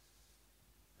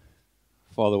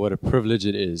Father, what a privilege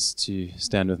it is to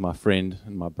stand with my friend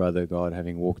and my brother, God,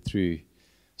 having walked through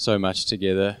so much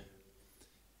together.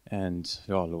 And,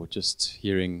 oh Lord, just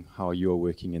hearing how you are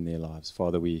working in their lives.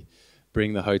 Father, we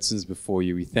bring the Hoatsons before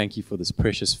you. We thank you for this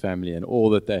precious family and all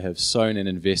that they have sown and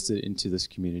invested into this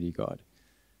community, God.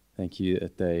 Thank you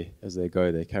that as they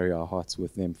go, they carry our hearts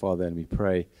with them, Father, and we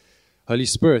pray, Holy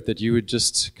Spirit, that you would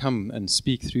just come and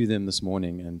speak through them this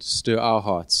morning and stir our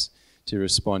hearts to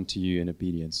respond to you in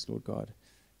obedience, Lord God,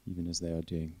 even as they are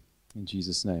doing. In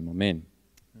Jesus' name, amen.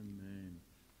 Amen.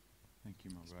 Thank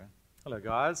you, my bro. Hello,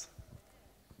 guys.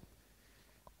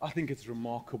 I think it's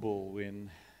remarkable when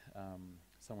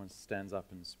someone stands up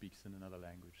and speaks in another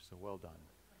language, so well done.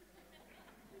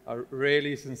 I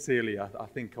really, sincerely, I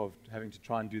think of having to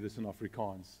try and do this in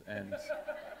Afrikaans, and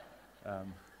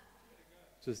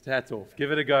just hat off.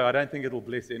 Give it a go. I don't think it'll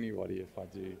bless anybody if I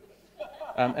do.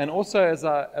 And also, as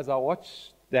I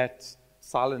watch that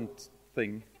silent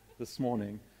thing this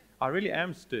morning, I really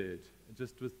am stirred,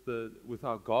 just with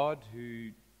our God who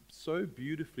so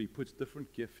beautifully puts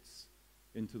different gifts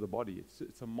into the body.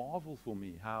 It's a marvel for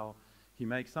me how He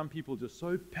makes some people just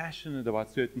so passionate about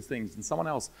certain things, and someone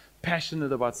else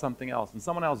passionate about something else, and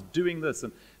someone else doing this,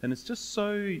 and it's just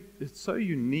it's so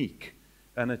unique,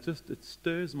 and it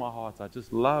stirs my heart. I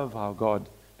just love how God.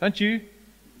 Don't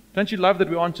you love that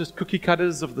we aren't just cookie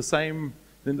cutters of the same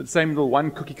little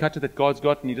one cookie cutter that God's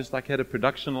got, and He just like had a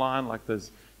production line like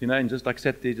this, and just like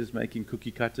sat there just making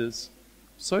cookie cutters.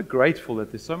 So grateful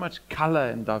that there's so much color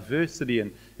and diversity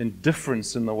and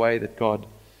difference in the way that God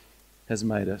has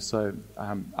made us. So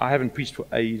I haven't preached for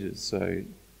ages, so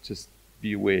just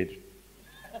be aware.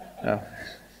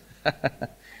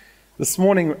 This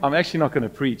morning I'm actually not going to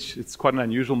preach. It's quite an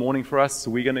unusual morning for us. So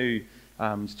we're going to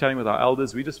just chatting with our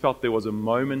elders. We just felt there was a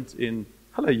moment in.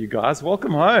 Hello, you guys.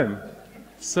 Welcome home.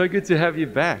 So good to have you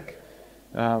back.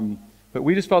 But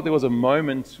we just felt there was a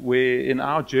moment where in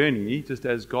our journey, just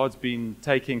as God's been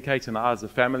taking Kate and I as a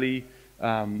family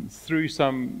through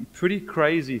some pretty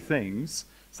crazy things.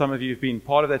 Some of you have been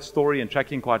part of that story and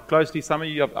tracking quite closely. Some of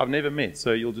you I've never met,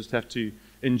 so you'll just have to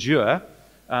endure.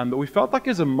 But we felt like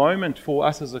there's a moment for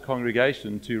us as a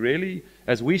congregation to really,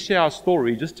 as we share our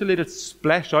story, just to let it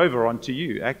splash over onto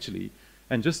you, actually,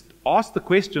 and just ask the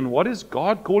question, what is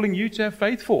God calling you to have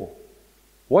faith for?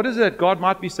 What is it that God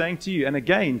might be saying to you? And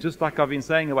again, just like I've been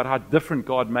saying about how different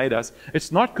God made us,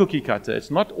 it's not cookie cutter. It's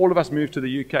not all of us move to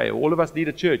the UK, or all of us lead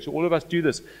a church, or all of us do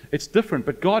this. It's different.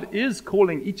 But God is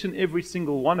calling each and every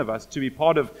single one of us to be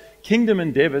part of kingdom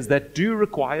endeavors that do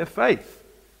require faith.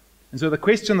 And so the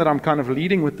question that I'm kind of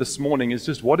leading with this morning is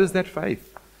just, what is that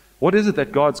faith? What is it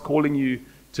that God's calling you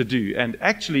to do? And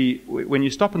actually, when you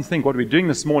stop and think, what we're doing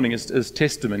this morning is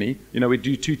testimony. We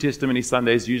do 2 testimony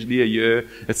Sundays, usually a year.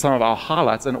 It's some of our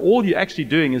highlights. And all you're actually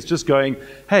doing is just going,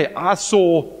 hey, I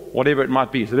saw whatever it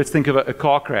might be. So let's think of a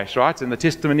car crash, right? And the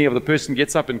testimony of the person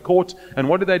gets up in court. And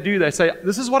what do? They say,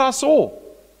 this is what I saw.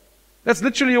 That's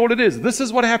literally all it is. This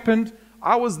is what happened.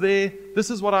 I was there.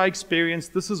 This is what I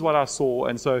experienced. This is what I saw.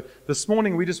 And so this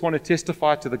morning we just want to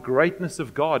testify to the greatness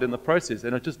of God in the process.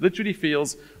 And it just literally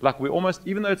feels like we're almost,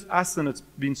 even though it's us and it's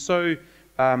been so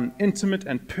intimate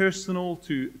and personal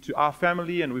to our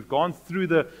family, and we've gone through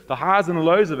the highs and the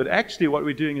lows of it, actually what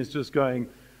we're doing is just going,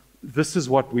 this is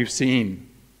what we've seen.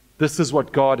 This is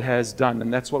what God has done.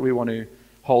 And that's what we want to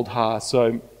hold high.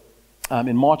 So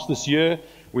in March this year,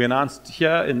 we announced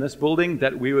here in this building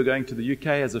that we were going to the UK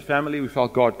as a family. We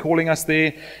felt God calling us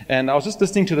there. And I was just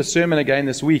listening to the sermon again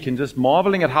this week and just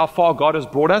marveling at how far God has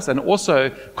brought us, and also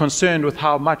concerned with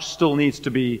how much still needs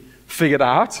to be figured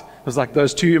out. It was like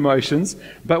those two emotions.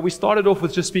 But we started off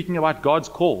with just speaking about God's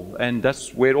call. And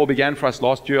that's where it all began for us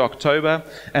last year, October.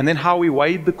 And then how we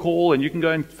weighed the call. And you can go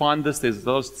and find this.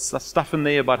 There's stuff in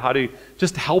there about how to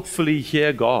just helpfully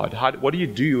hear God. What do you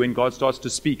do when God starts to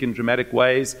speak in dramatic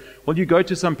ways? Well, you go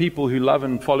to some people who love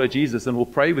and follow Jesus and will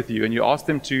pray with you. And you ask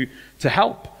them to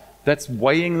help. That's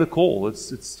weighing the call.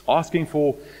 It's asking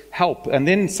for help. And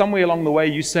then somewhere along the way,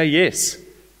 you say yes.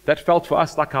 That felt for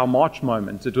us like our March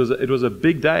moment. It was a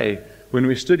big day when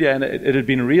we stood here, and it had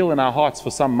been real in our hearts for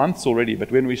some months already.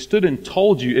 But when we stood and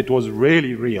told you, it was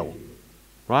really real,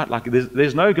 right? Like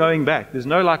there's no going back. There's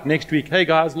no like next week. Hey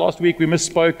guys, last week we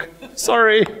misspoke.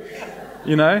 Sorry,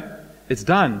 it's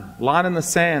done. Line in the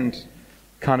sand.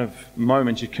 kind of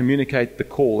moment. You communicate the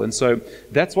call. And so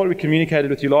that's what we communicated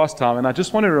with you last time. And I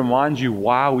just want to remind you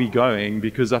why we're going,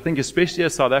 because I think especially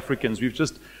as South Africans,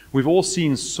 we've all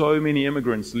seen so many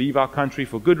immigrants leave our country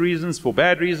for good reasons, for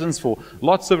bad reasons, for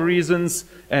lots of reasons.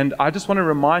 And I just want to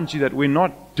remind you that we're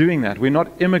not doing that. We're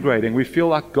not immigrating. We feel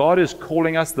like God is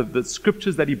calling us. The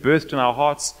scriptures that He birthed in our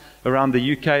hearts around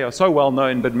the UK are so well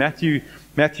known. But Matthew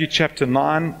chapter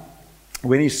 9,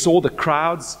 when He saw the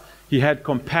crowds, He had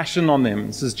compassion on them,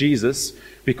 this is Jesus,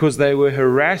 because they were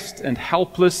harassed and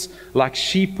helpless like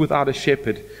sheep without a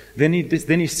shepherd. Then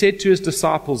he said to His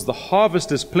disciples, "The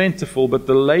harvest is plentiful, but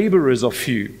the laborers are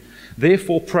few.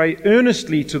 Therefore pray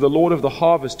earnestly to the Lord of the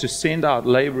harvest to send out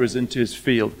laborers into His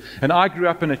field." And I grew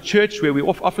up in a church where we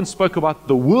often spoke about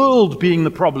the world being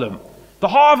the problem. The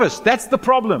harvest, that's the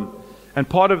problem. And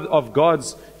part of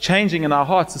God's changing in our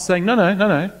hearts is saying, no.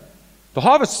 The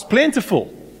harvest is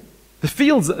plentiful. The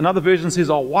fields, another version says,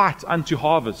 are white unto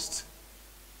harvest.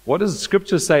 What does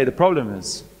Scripture say the problem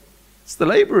is? It's the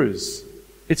laborers.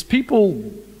 It's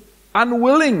people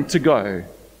unwilling to go,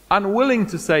 unwilling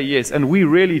to say yes. And we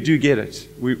really do get it.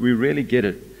 We really get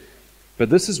it. But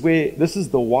this is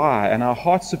the why. And our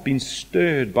hearts have been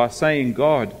stirred by saying,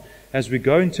 God, as we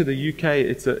go into the UK,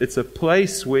 it's a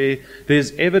place where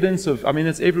there's evidence of,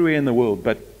 it's everywhere in the world,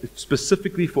 but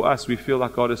specifically for us, we feel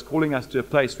like God is calling us to a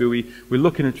place where we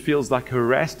look and it feels like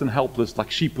harassed and helpless, like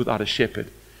sheep without a shepherd.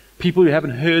 People who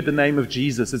haven't heard the name of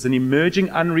Jesus. It's an emerging,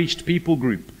 unreached people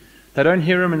group. They don't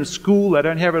hear Him in school. They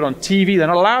don't have it on TV. They're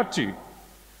not allowed to.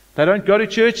 They don't go to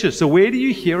churches. So where do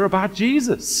you hear about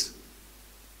Jesus?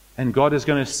 And God is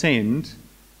going to send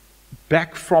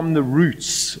back from the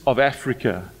roots of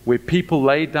Africa, where people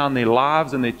laid down their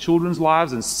lives and their children's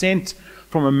lives and sent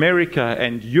from America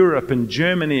and Europe and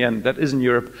Germany, and that isn't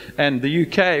Europe, and the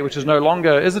UK, which is no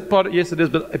longer, is it part of, yes it is,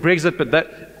 but Brexit, but that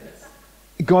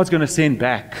God's going to send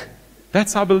back.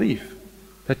 That's our belief,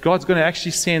 that God's going to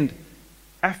actually send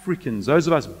Africans, those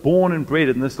of us born and bred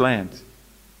in this land,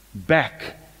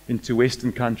 back into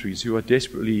Western countries who are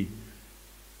desperately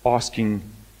asking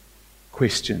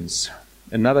questions.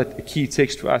 Another key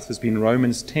text for us has been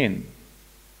Romans 10.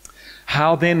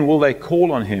 How then will they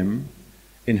call on Him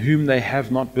in whom they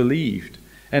have not believed?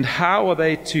 And how are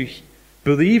they to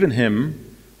believe in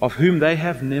Him of whom they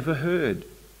have never heard?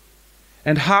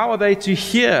 And how are they to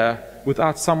hear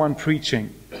without someone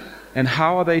preaching? And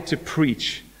how are they to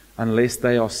preach unless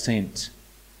they are sent?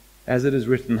 As it is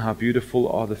written, how beautiful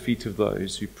are the feet of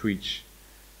those who preach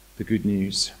the good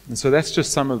news. And so that's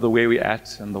just some of the where we're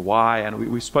at and the why.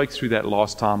 And we spoke through that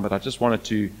last time, but I just wanted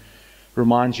to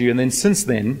remind you. And then since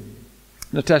then,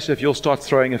 Natasha, if you'll start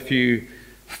throwing a few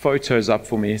photos up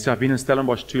for me. So I've been in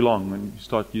Stellenbosch too long. When you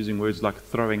start using words like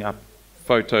throwing up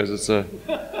photos, it's a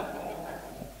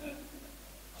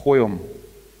hoyum.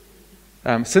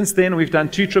 Since then, we've done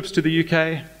 2 trips to the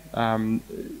UK.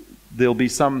 There'll be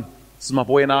some, this is my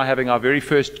boy and I having our very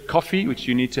first coffee, which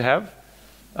you need to have.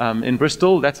 In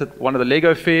Bristol, that's at one of the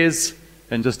Lego fairs,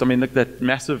 and just, look, that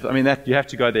massive, that you have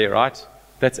to go there, right?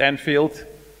 That's Anfield.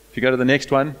 If you go to the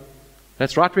next one,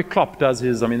 that's right where Klopp does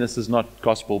his, this is not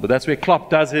gospel, but that's where Klopp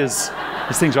does his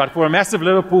things, right? For a massive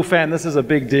Liverpool fan, this is a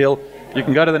big deal. You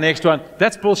can go to the next one.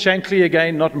 That's Bill Shankly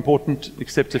again, not important,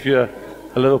 except if you're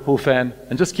a Liverpool fan,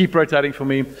 and just keep rotating for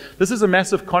me. This is a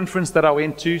massive conference that I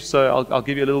went to, so I'll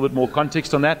give you a little bit more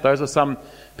context on that. Those are some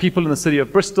people in the city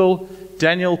of Bristol.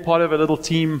 Daniel, part of a little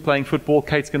team playing football.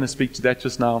 Kate's going to speak to that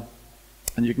just now.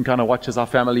 And you can kind of watch as our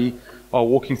family are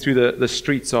walking through the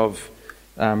streets of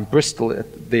Bristol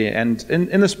there. And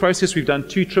in this process, we've done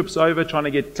 2 trips over, trying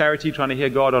to get clarity, trying to hear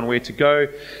God on where to go.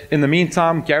 In the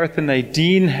meantime, Gareth and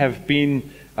Nadine have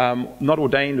been not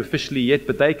ordained officially yet,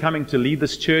 but they're coming to lead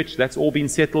this church. That's all been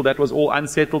settled. That was all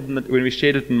unsettled when we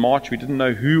shared it in March. We didn't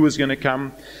know who was going to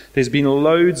come. There's been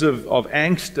loads of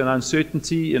angst and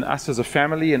uncertainty in us as a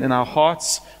family and in our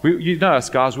hearts. You know us,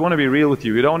 guys. We want to be real with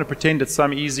you. We don't want to pretend it's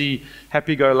some easy,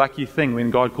 happy-go-lucky thing when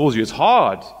God calls you. It's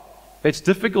hard. It's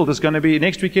difficult. It's going to be,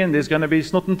 next weekend, there's going to be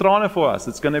snot and trane for us.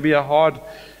 It's going to be a hard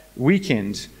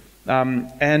weekend.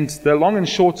 And the long and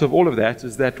short of all of that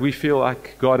is that we feel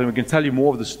like God, and we can tell you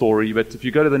more of the story, but if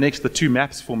you go to the 2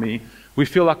 maps for me, we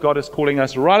feel like God is calling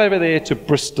us right over there to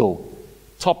Bristol,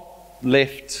 top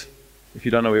left, if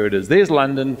you don't know where it is. There's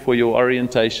London for your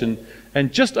orientation,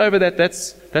 and just over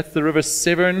that's the River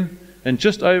Severn, and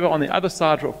just over on the other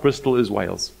side of Bristol is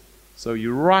Wales. So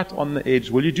you're right on the edge.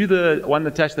 Will you do the one,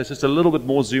 Natasha, that's just a little bit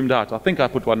more zoomed out? I think I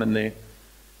put one in there.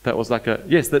 That was like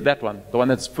that one, the one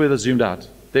that's further zoomed out.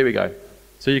 There we go.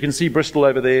 So you can see Bristol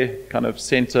over there, kind of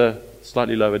center,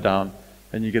 slightly lower down,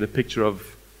 and you get a picture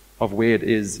of of where it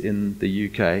is in the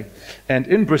UK. And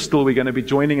in Bristol, we're going to be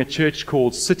joining a church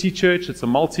called City Church. It's a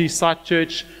multi-site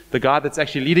church. The guy that's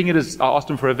actually leading it I asked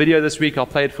him for a video this week. I'll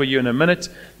play it for you in a minute.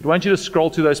 But why don't you just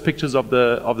scroll to those pictures of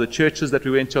the churches that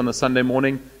we went to on the Sunday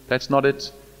morning? That's not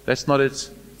it. That's not it.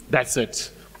 That's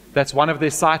it. That's one of their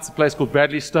sites, a place called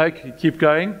Bradley Stoke. You keep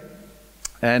going.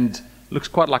 And looks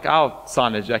quite like our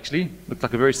signage, actually. Looks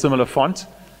like a very similar font.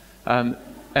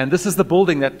 And this is the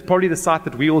building that probably the site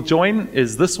that we will join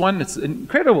is this one. It's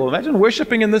incredible. Imagine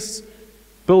worshiping in this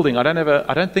building. I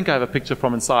don't think I have a picture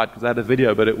from inside because I had a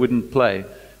video, but it wouldn't play.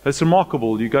 But it's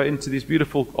remarkable. You go into these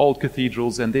beautiful old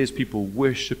cathedrals and there's people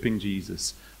worshiping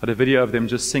Jesus. I had a video of them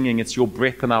just singing, "It's your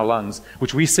breath in our lungs,"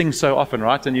 which we sing so often,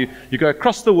 right? And you go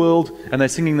across the world and they're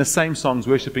singing the same songs,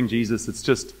 worshiping Jesus. It's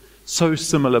just so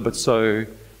similar but so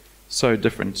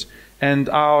different. And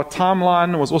our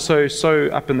timeline was also so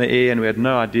up in the air and we had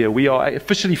no idea. We are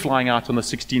officially flying out on the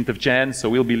 16th of Jan, so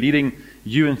we'll be leading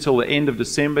you until the end of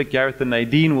December. Gareth and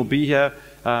Nadine will be here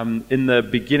in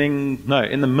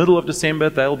the middle of December.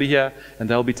 They'll be here and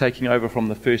they'll be taking over from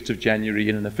the 1st of January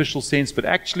in an official sense. But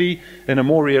actually, in a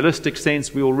more realistic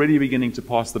sense, we're already beginning to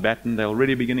pass the baton. They're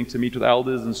already beginning to meet with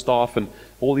elders and staff and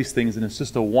all these things. And it's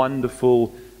just a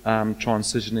wonderful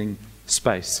transitioning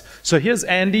space. So here's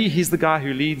Andy. He's the guy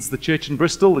who leads the church in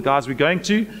Bristol, the guys we're going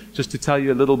to, just to tell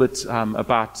you a little bit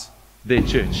about their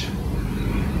church.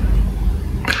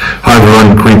 Hi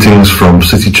everyone, greetings from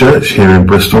City Church here in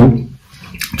Bristol.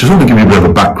 Just want to give you a bit of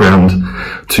a background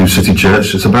to City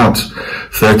Church. It's about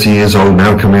 30 years old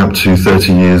now, coming up to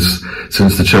 30 years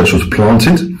since the church was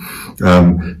planted.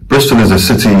 Bristol is a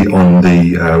city on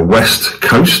the west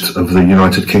coast of the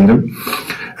United Kingdom.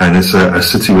 And it's a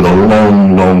city with a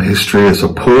long, long history. It's a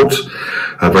port.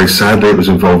 Very sadly, it was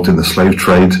involved in the slave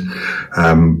trade.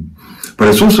 But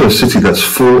it's also a city that's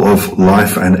full of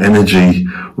life and energy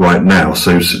right now.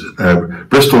 So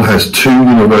Bristol has 2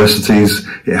 universities.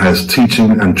 It has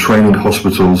teaching and training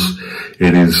hospitals.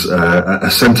 It is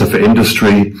a centre for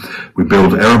industry. We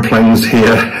build aeroplanes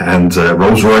here, and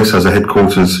Rolls-Royce has a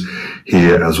headquarters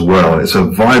here as well. It's a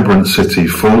vibrant city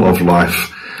full of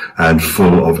life and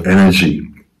full of energy.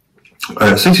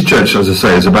 City Church, as I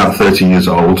say, is about 30 years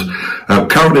old.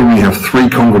 Currently we have 3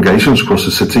 congregations across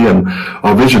the city, and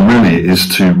our vision really is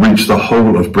to reach the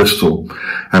whole of Bristol.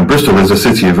 And Bristol is a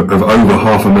city of over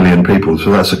 500,000 people,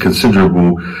 so that's a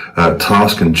considerable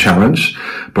task and challenge.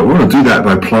 But we want to do that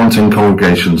by planting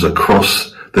congregations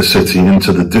across the city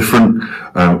into the different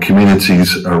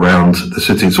communities around the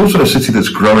city. It's also a city that's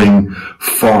growing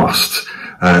fast.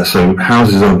 So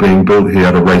houses are being built here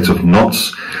at a rate of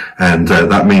knots, and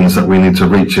that means that we need to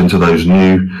reach into those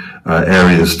new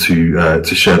areas to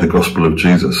share the gospel of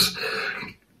Jesus.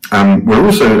 We're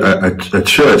also a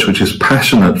church which is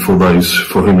passionate for those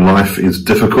for whom life is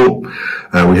difficult.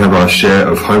 We have our share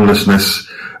of homelessness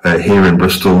here in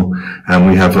Bristol, and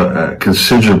we have a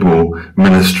considerable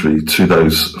ministry to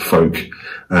those folk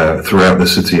throughout the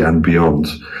city and beyond.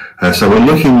 So we're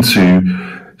looking to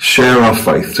share our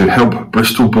faith, to help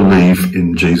Bristol believe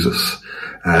in Jesus.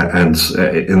 And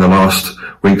in the last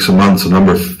weeks and months, a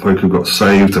number of folk have got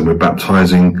saved, and we're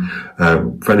baptizing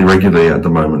fairly regularly at the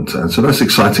moment. And so that's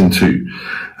exciting too.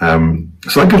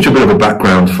 So that gives you a bit of a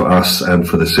background for us and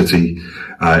for the city.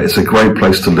 It's a great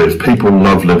place to live. People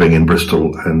love living in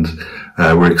Bristol, and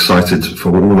we're excited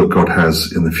for all that God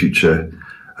has in the future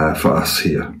for us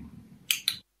here.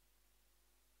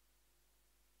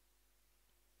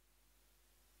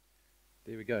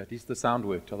 There we go. At least the sound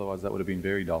worked. Otherwise, that would have been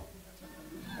very dull.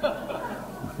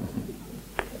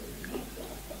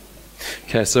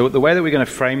 Okay, so the way that we're going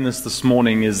to frame this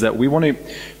morning is that we want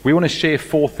to share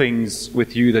 4 things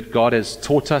with you that God has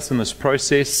taught us in this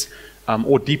process,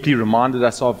 or deeply reminded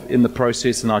us of in the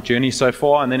process in our journey so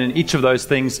far. And then in each of those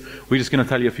things, we're just going to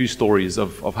tell you a few stories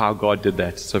of how God did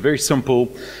that. So very simple.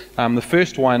 The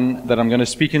first one that I'm going to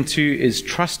speak into is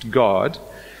trust God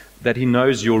that He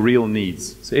knows your real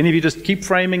needs. So any of you just keep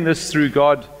framing this through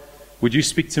God. Would you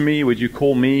speak to me? Would you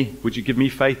call me? Would you give me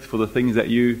faith for the things that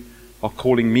you are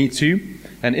calling me to?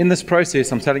 And in this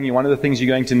process, I'm telling you, one of the things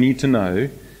you're going to need to know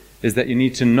is that you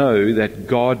need to know that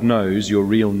God knows your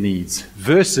real needs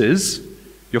versus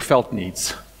your felt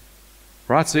needs.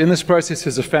 Right? So in this process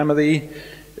as a family,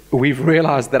 we've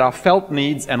realized that our felt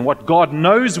needs and what God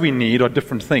knows we need are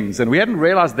different things. And we hadn't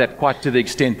realized that quite to the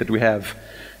extent that we have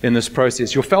in this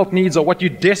process. Your felt needs are what you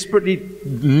desperately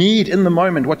need in the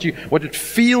moment, what it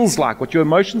feels like, what your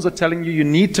emotions are telling you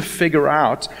need to figure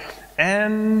out.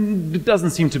 And it doesn't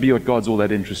seem to be what God's all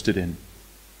that interested in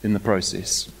the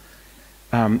process.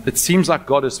 It seems like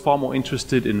God is far more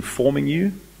interested in forming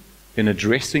you, in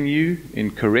addressing you,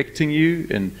 in correcting you,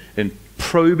 in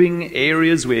probing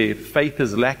areas where faith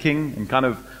is lacking and kind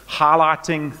of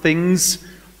highlighting things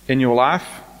in your life.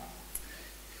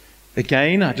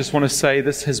 Again, I just want to say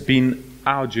this has been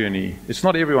our journey. It's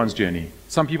not everyone's journey.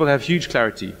 Some people have huge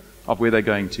clarity of where they're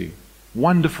going to.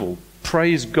 Wonderful.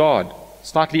 Praise God.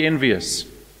 Slightly envious,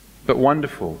 but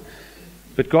wonderful.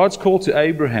 But God's call to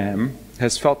Abraham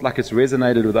has felt like it's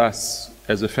resonated with us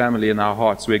as a family in our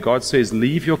hearts, where God says,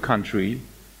 leave your country,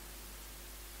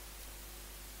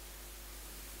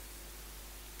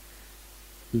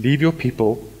 leave your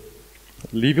people,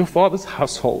 leave your father's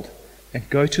household, and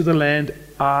go to the land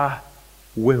I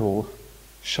will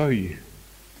show you.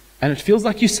 And it feels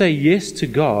like you say yes to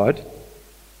God,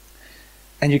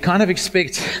 and you kind of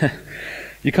expect,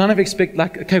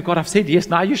 like, okay, God, I've said yes,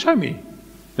 now you show me.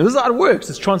 Now, this is how it works.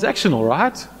 It's transactional,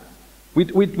 right?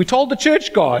 We told the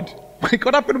church, God. We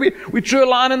got up and we drew a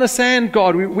line in the sand,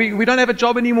 God. We don't have a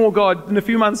job anymore, God, in a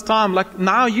few months' time. Like,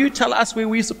 now you tell us where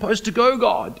we're supposed to go,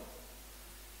 God.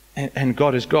 And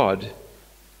God is God.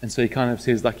 And so he kind of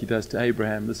says, like he does to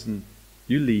Abraham, listen,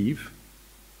 you leave,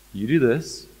 you do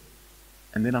this,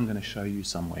 and then I'm going to show you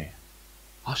somewhere.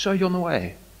 I'll show you on the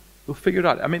way. We'll figure it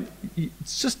out. I mean,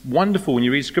 it's just wonderful when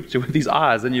you read Scripture with these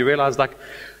eyes and you realize, like,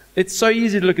 it's so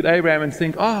easy to look at Abraham and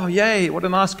think, oh, yay, what a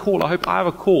nice call. I hope I have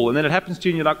a call. And then it happens to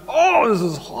you and you're like, oh, this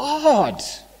is hard.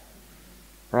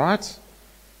 Right?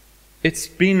 It's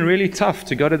been really tough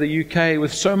to go to the UK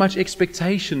with so much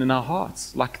expectation in our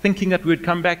hearts. Like thinking that we would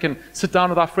come back and sit down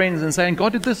with our friends and saying,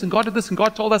 God did this and God did this and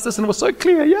God told us this and it was so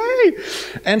clear, yay!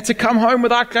 And to come home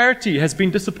without clarity has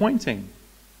been disappointing.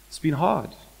 It's been hard.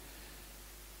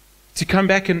 To come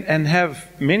back and have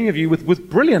many of you with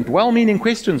brilliant, well-meaning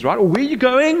questions, right? Or where are you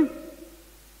going?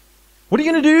 What are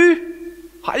you going to do?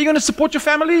 How are you going to support your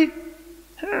family?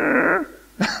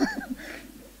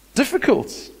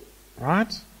 Difficult,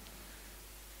 right?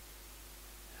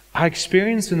 Our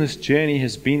experience in this journey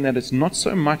has been that it's not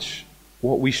so much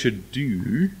what we should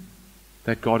do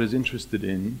that God is interested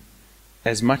in,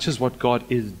 as much as what God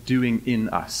is doing in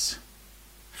us,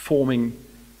 forming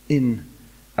in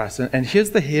us. And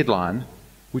here's the headline,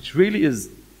 which really is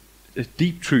a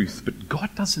deep truth, but God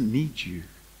doesn't need you.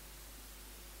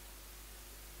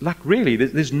 Like really,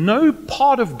 there's no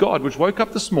part of God which woke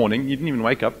up this morning, you didn't even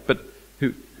wake up, but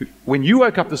who when you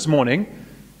woke up this morning,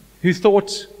 who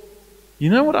thought, you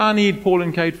know what I need Paul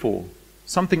and Kate for?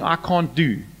 Something I can't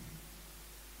do.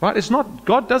 Right? It's not,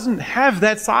 God doesn't have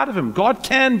that side of him. God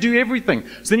can do everything.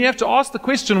 So then you have to ask the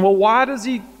question, well, why does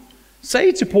he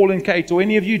say to Paul and Kate or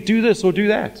any of you, do this or do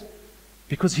that?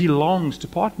 Because he longs to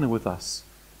partner with us.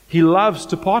 He loves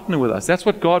to partner with us. That's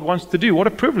what God wants to do. What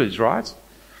a privilege, right?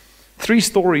 3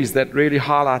 stories that really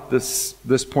highlight this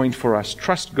point for us.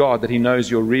 Trust God that he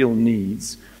knows your real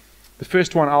needs. The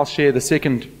first one I'll share. The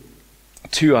second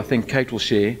 2 I think Kate will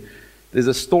share. There's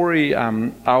a story, I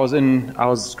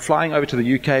was flying over to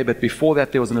the UK, but before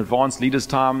that there was an advanced leaders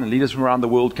time, and leaders from around the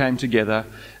world came together.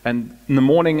 And in the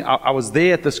morning, I was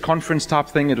there at this conference type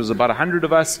thing. It was about 100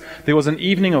 of us. There was an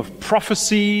evening of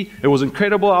prophecy. It was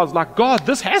incredible. I was like, God,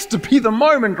 this has to be the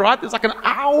moment, right? There's like an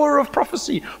hour of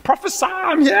prophecy. Prophesy,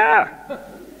 I'm here.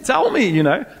 Tell me,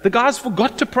 The guys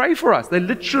forgot to pray for us. They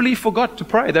literally forgot to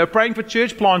pray. They were praying for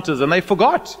church planters, and they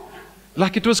forgot.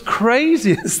 Like, it was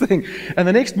crazy, this thing. And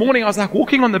the next morning I was like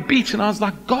walking on the beach and I was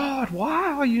like, God,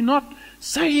 why are you not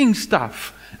saying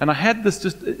stuff? And I had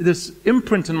this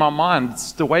imprint in my mind.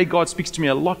 It's the way God speaks to me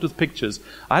a lot with pictures.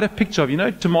 I had a picture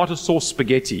of, tomato sauce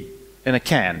spaghetti in a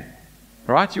can.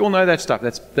 Right? You all know that stuff.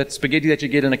 That's spaghetti that you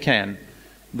get in a can.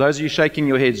 Those of you shaking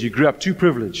your heads, you grew up too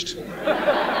privileged.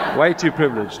 Way too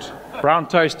privileged. Brown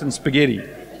toast and spaghetti.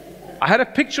 I had a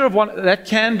picture of that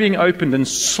can being opened and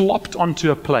slopped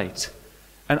onto a plate.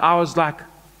 And I was like,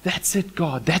 that's it,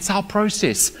 God. That's our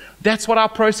process. That's what our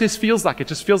process feels like. It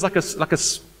just feels like a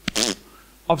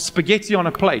of spaghetti on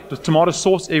a plate with tomato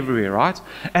sauce everywhere, right?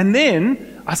 And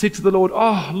then I said to the Lord,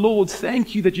 oh, Lord,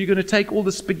 thank you that you're going to take all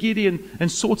the spaghetti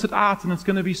and sort it out, and it's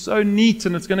going to be so neat,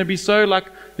 and it's going to be so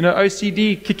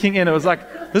OCD kicking in. It was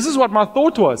like, this is what my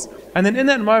thought was. And then in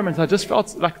that moment, I just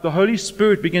felt like the Holy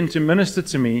Spirit begin to minister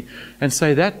to me and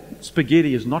say, that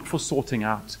spaghetti is not for sorting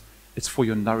out. It's for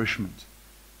your nourishment.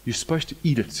 You're supposed to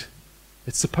eat it.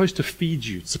 It's supposed to feed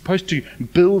you. It's supposed to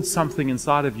build something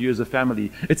inside of you as a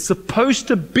family. It's supposed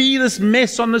to be this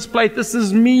mess on this plate. This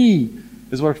is me,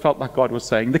 is what it felt like God was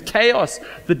saying. The chaos,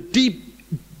 the deep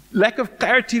lack of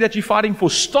clarity that you're fighting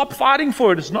for, stop fighting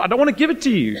for it. I don't want to give it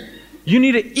to you. You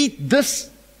need to eat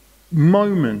this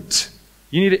moment.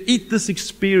 You need to eat this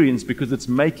experience because it's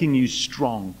making you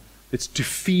strong. It's to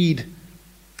feed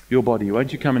your body.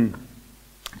 Won't you come and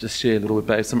just share a little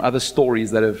bit about some other stories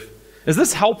that have... Is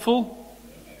this helpful?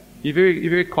 You're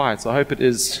very quiet, so I hope it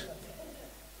is.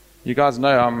 You guys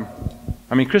know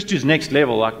Christu's next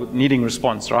level, like with needing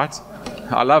response, right?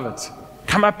 I love it.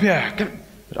 Come up here.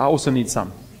 But I also need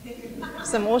some.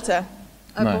 Some water.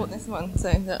 I No. bought this one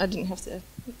so that I didn't have to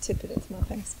tip it into my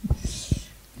face.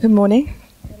 Good morning.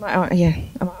 Am I on? Yeah.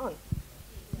 Am I on?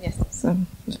 Yes. So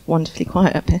it's wonderfully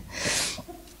quiet up here.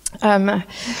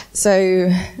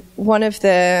 So one of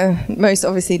the most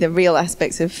obviously the real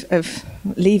aspects of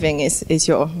leaving is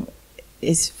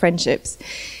friendships.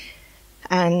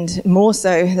 And more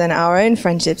so than our own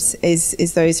friendships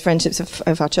is those friendships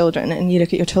of our children. And you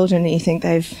look at your children and you think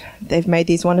they've made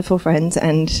these wonderful friends,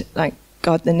 and like,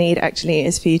 God, the need actually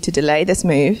is for you to delay this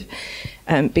move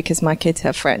because my kids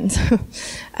have friends.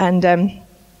 And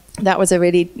that was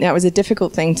a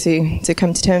difficult thing to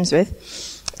come to terms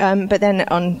with. But then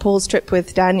on Paul's trip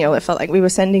with Daniel, it felt like we were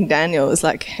sending Daniel as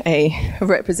like a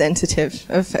representative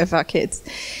of our kids.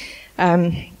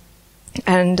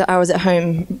 And I was at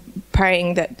home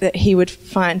praying that he would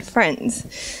find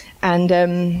friends.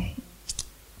 And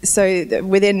so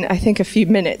within, I think, a few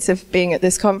minutes of being at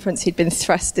this conference, he'd been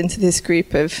thrust into this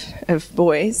group of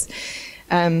boys.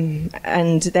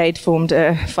 And they'd formed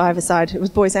a five-a-side, it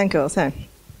was boys and girls,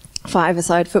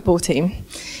 five-a-side football team.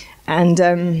 And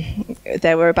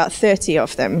there were about 30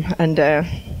 of them under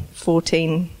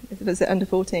 14, was it under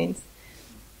 14s?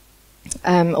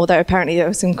 Although apparently there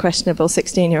were some questionable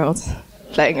 16-year-olds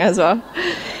playing as well.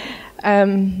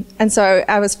 And so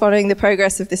I was following the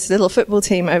progress of this little football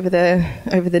team over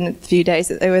the few days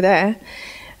that they were there.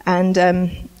 And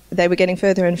they were getting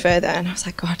further and further. And I was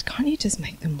like, God, can't you just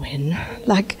make them win?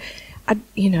 Like,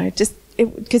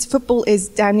 because football is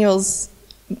Daniel's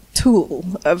tool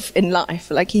in life.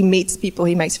 Like, he meets people,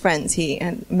 he makes friends.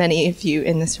 And many of you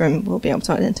in this room will be able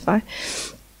to identify.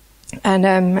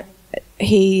 And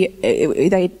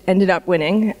they ended up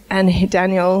winning, and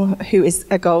Daniel, who is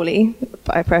a goalie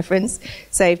by preference,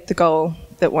 saved the goal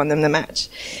that won them the match.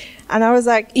 And I was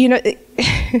like,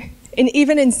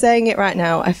 even in saying it right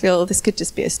now, I feel this could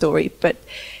just be a story, but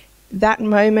that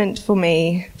moment for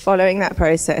me, following that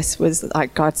process, was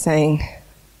like God saying,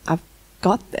 I've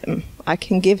got them. I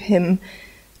can give him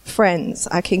friends.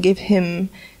 I can give him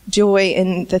joy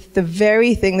in the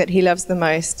very thing that he loves the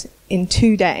most in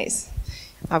 2 days.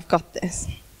 I've got this.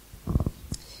 Do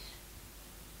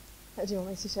you want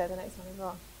me to share the next one as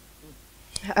well?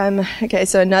 Okay,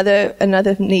 so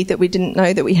another need that we didn't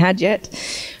know that we had yet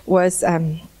was,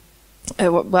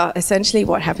 essentially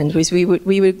what happened was we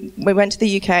went to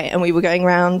the UK and we were going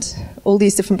around all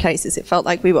these different places. It felt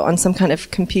like we were on some kind of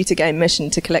computer game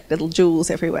mission to collect little jewels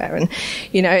everywhere. And,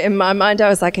 in my mind I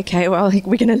was like, okay, well,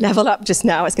 we're going to level up just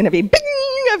now. It's going to be, bing,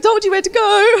 I've told you where to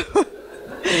go.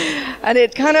 And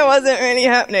it kind of wasn't really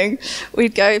happening.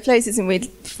 We'd go places and we'd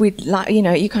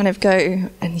you kind of go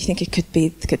and you think could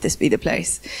this be the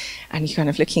place? And you're kind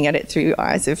of looking at it through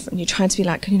eyes and you're trying to be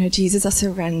like, Jesus, I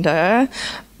surrender,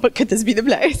 but could this be the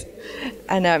place?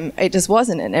 And it just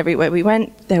wasn't. And everywhere we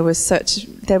went, there were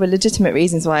legitimate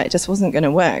reasons why it just wasn't going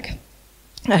to work.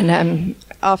 And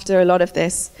after a lot of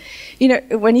this,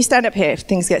 when you stand up here,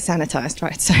 things get sanitized,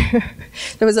 right? So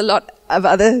there was a lot of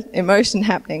other emotion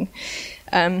happening.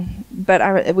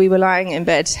 But we were lying in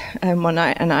bed one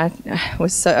night, and I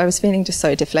was feeling just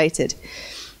so deflated.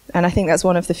 And I think that's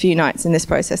one of the few nights in this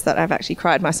process that I've actually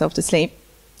cried myself to sleep.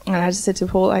 And I just said to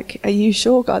Paul, like, are you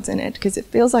sure God's in it? Because it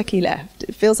feels like he left.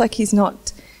 It feels like he's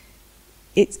not.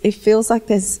 It feels like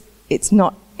it's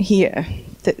not here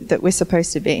that we're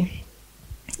supposed to be.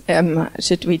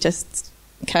 Should we just?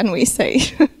 Can we say?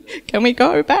 Can we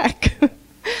go back?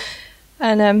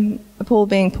 And Paul,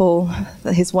 being Paul,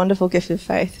 his wonderful gift of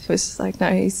faith, was like,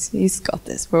 no, he's got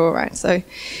this. We're all right. So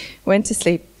went to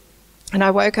sleep. And I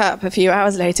woke up a few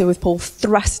hours later with Paul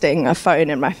thrusting a phone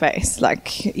in my face.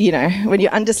 Like, when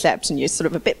you're underslept and you're sort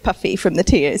of a bit puffy from the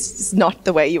tears, it's not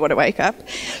the way you want to wake up.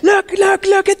 Look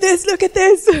at this. I'm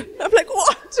like,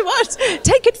 what?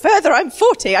 Take it further. I'm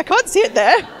 40. I can't see it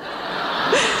there.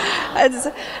 It's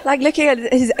like looking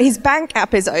at his bank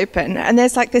app is open, and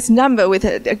there's like this number with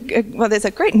there's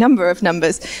a great number of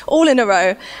numbers all in a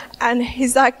row, and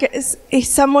he's like,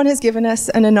 someone has given us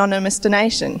an anonymous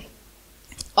donation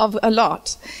of a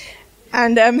lot,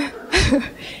 and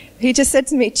he just said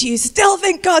to me, do you still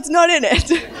think God's not in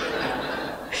it?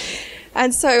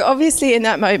 And so obviously in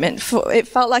that moment, it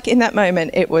felt like in that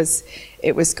moment it was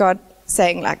God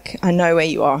saying, like, I know where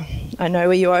you are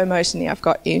emotionally, I've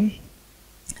got you.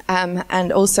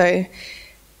 And also,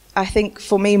 I think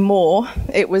for me more,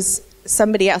 it was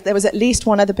somebody else. There was at least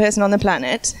one other person on the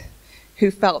planet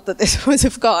who felt that this was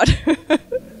of God.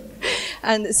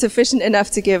 And sufficient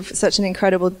enough to give such an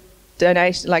incredible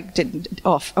donation, like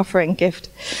offering gift.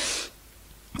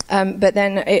 But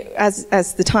then,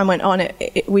 as the time went on,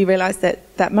 we realised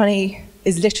that money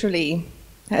is literally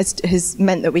has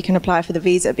meant that we can apply for the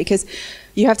visa, because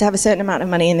you have to have a certain amount of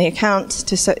money in the account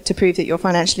to prove that you're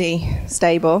financially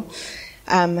stable.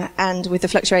 And with the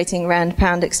fluctuating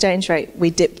rand-pound exchange rate, we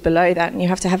dipped below that, and you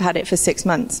have to have had it for 6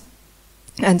 months.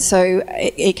 And so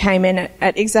it came in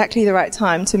at exactly the right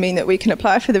time to mean that we can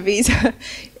apply for the visa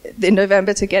in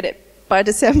November to get it by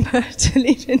December to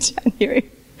leave in January.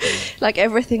 Like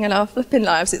everything in our flipping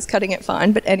lives, it's cutting it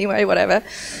fine. But anyway, whatever.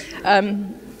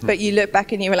 But you look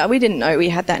back and you were like, we didn't know we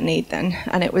had that need then,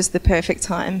 and it was the perfect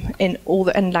time in all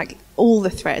the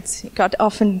threads. God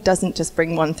often doesn't just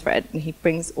bring one thread, and He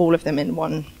brings all of them in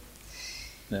one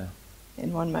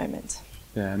moment.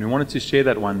 Yeah, and we wanted to share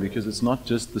that one because it's not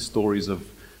just the stories of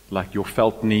like your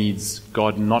felt needs,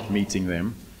 God not meeting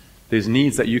them. There's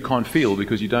needs that you can't feel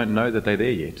because you don't know that they're there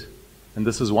yet. And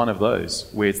this is one of those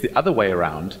where it's the other way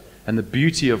around, and the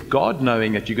beauty of God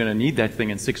knowing that you're going to need that thing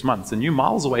in 6 months, and you're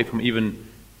miles away from even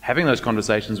having those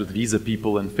conversations with visa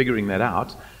people and figuring that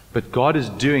out, but God is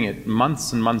doing it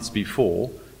months and months before,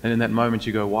 and in that moment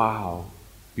you go, wow,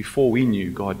 before we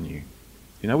knew, God knew.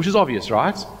 You know, which is obvious,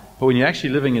 right? But when you're actually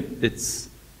living it, it's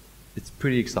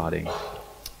pretty exciting.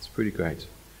 It's pretty great.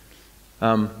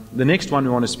 The next one we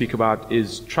want to speak about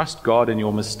is trust God in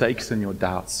your mistakes and your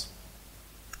doubts.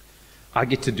 I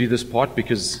get to do this part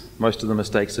because most of the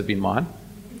mistakes have been mine.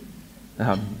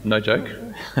 No joke.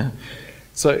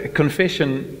 So,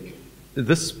 confession,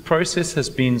 this process has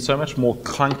been so much more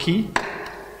clunky,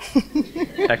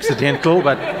 accidental,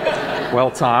 but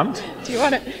well-timed. Do you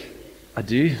want it? I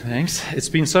do, thanks. It's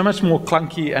been so much more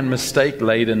clunky and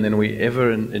mistake-laden than we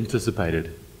ever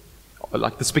anticipated.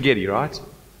 Like the spaghetti, right?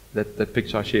 That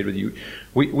picture I shared with you.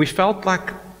 We felt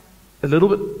like a little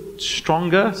bit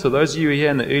stronger. So those of you here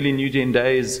in the early New Gen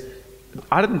days,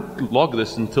 I didn't log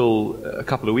this until a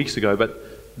couple of weeks ago, but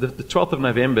the 12th of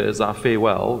November is our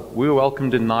farewell. We were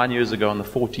welcomed in 9 years ago on the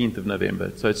 14th of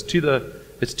November. So it's to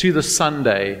the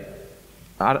Sunday.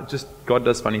 God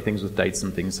does funny things with dates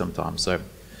and things sometimes.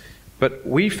 But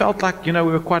we felt like, we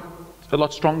were quite a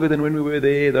lot stronger than when we were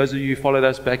there. Those of you who followed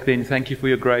us back then, thank you for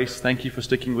your grace. Thank you for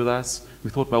sticking with us. We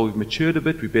thought, well, we've matured a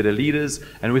bit. We're better leaders.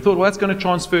 And we thought, well, that's going to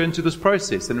transfer into this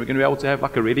process. And we're going to be able to have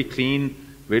like a really clean,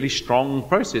 really strong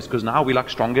process, because now we're like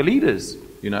stronger leaders,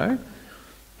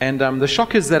 And the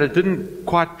shock is that it didn't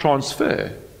quite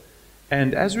transfer.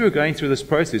 And as we were going through this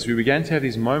process, we began to have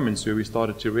these moments where we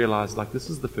started to realize, like, this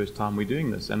is the first time we're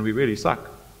doing this, and we really suck.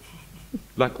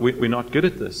 Like, we're not good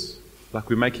at this. Like,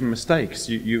 we're making mistakes.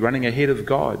 You're running ahead of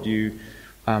God.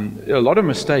 A lot of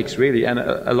mistakes, really, and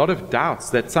a lot of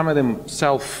doubts that some of them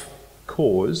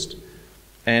self-caused.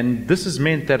 And this has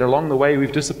meant that along the way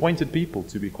we've disappointed people,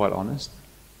 to be quite honest.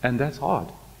 And that's hard.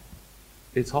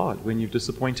 It's hard when you've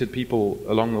disappointed people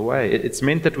along the way. It's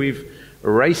meant that we've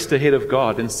raced ahead of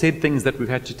God and said things that we've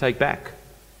had to take back.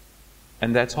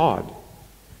 And that's hard.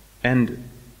 And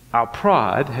our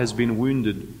pride has been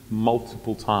wounded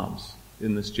multiple times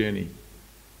in this journey.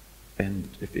 And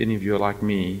if any of you are like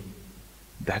me,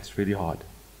 that's really hard.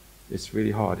 It's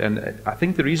really hard. And I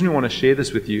think the reason we want to share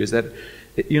this with you is that,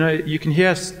 you can hear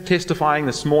us testifying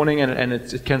this morning, and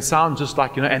it can sound just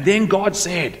like, and then God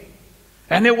said,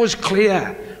 and it was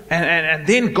clear, and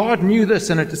then God knew this,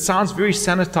 and it sounds very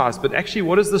sanitized. But actually,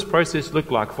 what does this process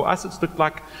look like? For us, it's looked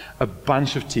like a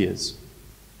bunch of tears,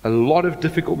 a lot of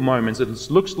difficult moments. It's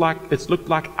looked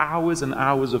like hours and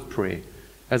hours of prayer.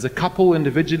 As a couple,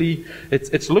 individually,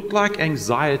 it's looked like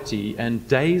anxiety and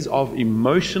days of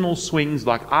emotional swings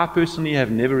like I personally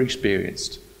have never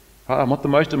experienced. I'm not the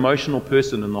most emotional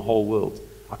person in the whole world.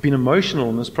 I've been emotional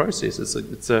in this process.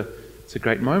 It's a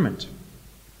great moment.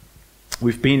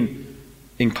 We've been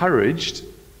encouraged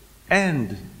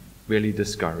and really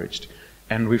discouraged.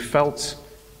 And we felt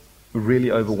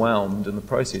really overwhelmed in the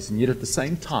process. And yet at the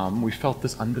same time, we felt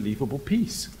this unbelievable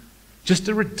peace. Just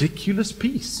a ridiculous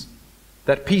peace.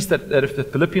 That peace that the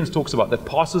Philippians talks about, that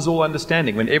passes all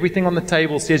understanding. When everything on the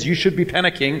table says you should be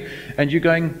panicking, and you're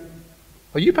going,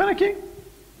 are you panicking?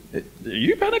 Are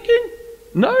you panicking?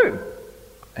 No.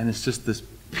 And it's just this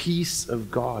peace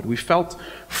of God. We felt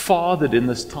fathered in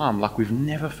this time like we've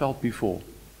never felt before.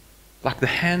 Like the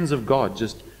hands of God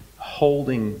just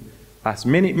holding us.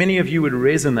 Many of you would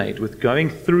resonate with going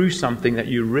through something that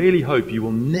you really hope you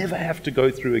will never have to go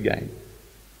through again.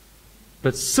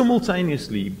 But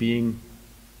simultaneously being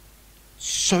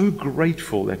so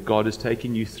grateful that God is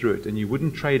taking you through it, and you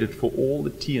wouldn't trade it for all the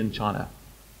tea in China.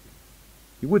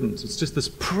 You wouldn't. It's just this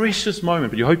precious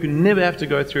moment, but you hope you never have to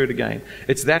go through it again.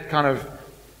 It's that kind of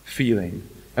feeling.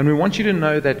 And we want you to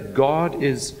know that God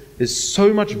is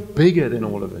so much bigger than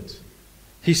all of it.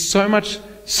 He's so much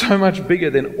bigger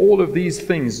than all of these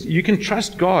things. You can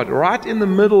trust God right in the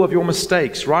middle of your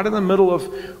mistakes, right in the middle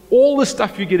of all the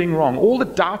stuff you're getting wrong, all the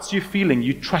doubts you're feeling.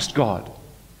 You trust God.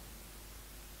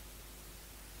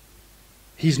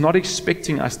 He's not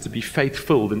expecting us to be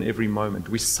faith-filled in every moment.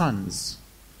 We're sons.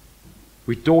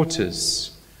 We're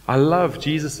daughters. I love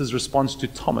Jesus' response to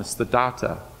Thomas, the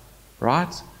doubter,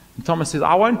 right? And Thomas says,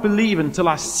 I won't believe until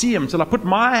I see him, until I put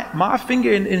my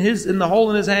finger in the hole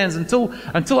in his hands, until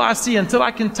I see, until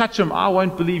I can touch him, I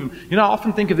won't believe him. You know, I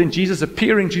often think of then Jesus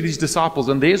appearing to these disciples,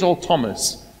 and there's old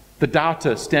Thomas, the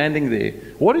doubter, standing there.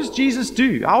 What does Jesus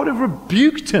do? I would have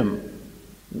rebuked him.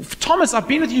 Thomas, I've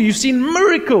been with you. You've seen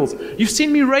miracles. You've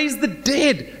seen me raise the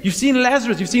dead. You've seen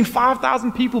Lazarus. You've seen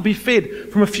 5,000 people be fed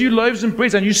from a few loaves and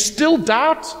breads, and you still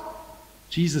doubt?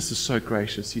 Jesus is so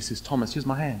gracious. He says, Thomas, here's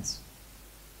my hands.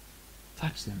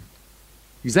 Touch them.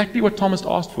 Exactly what Thomas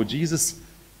asked for, Jesus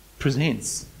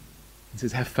presents. He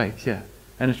says, have faith here.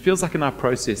 And it feels like in our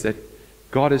process that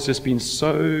God has just been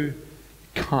so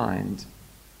kind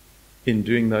in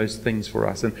doing those things for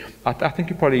us. And I think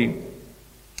you probably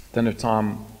don't have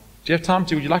time. Do you have time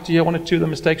to? Would you like to hear one or two of the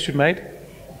mistakes you've made?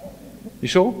 You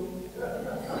sure?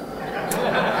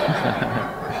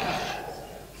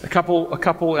 A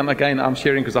couple, and again, I'm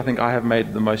sharing because I think I have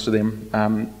made the most of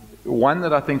them. One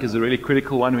that I think is a really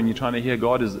critical one when you're trying to hear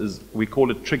God is we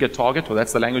call it trigger target, or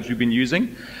that's the language we've been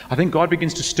using. I think God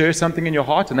begins to stir something in your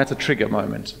heart, and that's a trigger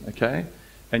moment, okay?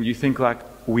 And you think like,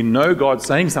 we know God's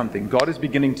saying something. God is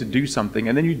beginning to do something.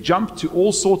 And then you jump to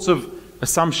all sorts of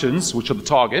assumptions, which are the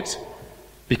target,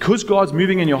 because God's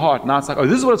moving in your heart. Now it's like, oh,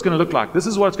 this is what it's going to look like. This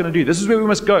is what it's going to do. This is where we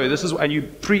must go. And you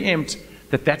preempt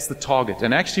that's the target.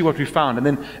 And actually what we found, and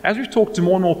then as we've talked to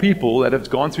more and more people that have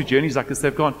gone through journeys like this,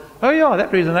 they've gone, oh yeah,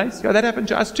 that resonates. Yeah, that happened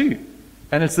to us too.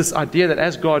 And it's this idea that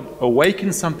as God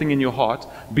awakens something in your heart,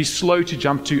 be slow to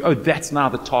jump to, oh, that's now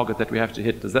the target that we have to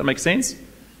hit. Does that make sense?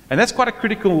 And that's quite a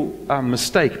critical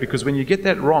mistake, because when you get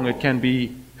that wrong, it can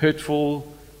be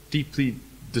hurtful, deeply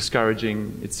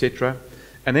discouraging, etc.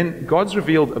 And then God's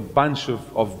revealed a bunch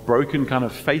of broken kind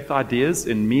of faith ideas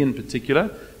in me in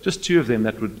particular. Just two of them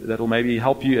that'll maybe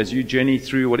help you as you journey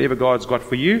through whatever God's got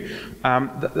for you.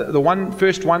 The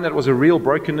first one that was a real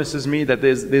brokenness is me, that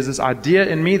there's this idea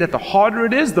in me that the harder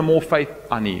it is, the more faith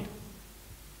I need.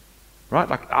 Right?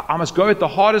 Like I must go at the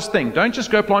hardest thing. Don't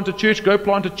just go plant a church. Go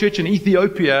plant a church in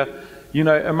Ethiopia,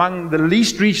 among the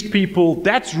least reached people.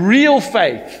 That's real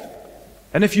faith.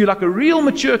 And if you're like a real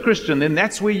mature Christian, then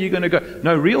that's where you're going to go.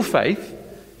 No, real faith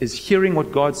is hearing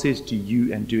what God says to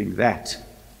you and doing that.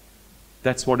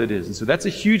 That's what it is. And so that's a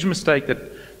huge mistake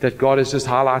that God has just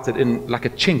highlighted in like a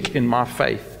chink in my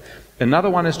faith. Another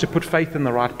one is to put faith in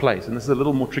the right place. And this is a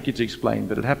little more tricky to explain,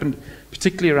 but it happened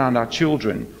particularly around our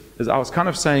children. As I was kind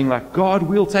of saying, like, God,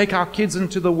 we'll take our kids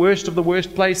into the worst of the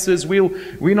worst places.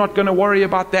 We're not going to worry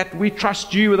about that. We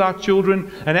trust you with our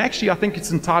children. And actually, I think it's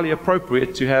entirely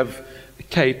appropriate to have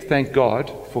Kate, thank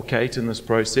God for Kate in this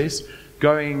process,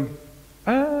 going,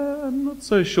 I'm not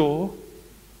so sure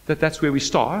that that's where we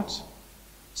start.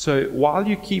 So while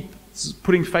you keep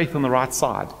putting faith on the right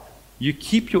side, you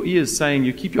keep your ears saying,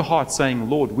 you keep your heart saying,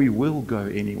 Lord, we will go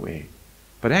anywhere.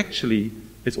 But actually,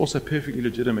 it's also perfectly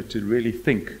legitimate to really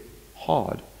think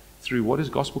hard through what does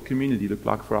gospel community look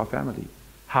like for our family?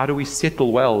 How do we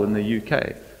settle well in the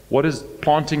UK? What does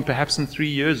planting perhaps in 3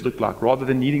 years look like, rather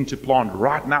than needing to plant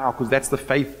right now because that's the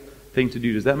faith thing to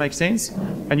do? Does that make sense?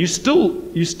 And you're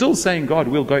still saying, God,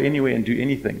 we'll go anywhere and do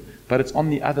anything, but it's on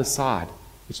the other side.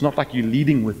 It's not like you're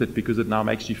leading with it because it now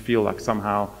makes you feel like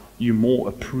somehow you're more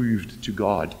approved to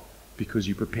God because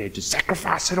you're prepared to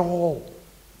sacrifice it all.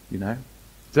 Does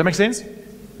that make sense?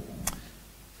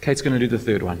 Kate's going to do the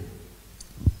third one.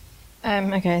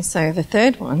 Okay, so the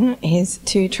third one is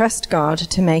to trust God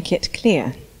to make it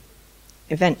clear,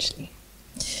 eventually.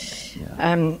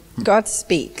 Yeah. God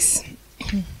speaks.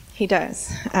 He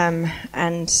does.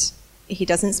 And he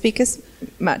doesn't speak as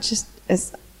much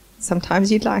as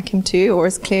sometimes you'd like him to, or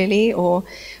as clearly, or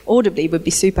audibly would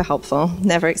be super helpful.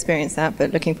 Never experienced that,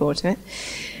 but looking forward to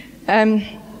it.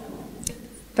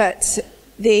 But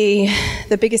the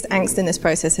biggest angst in this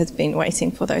process has been waiting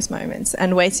for those moments,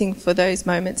 and waiting for those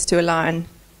moments to align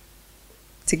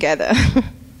together.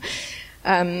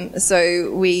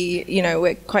 So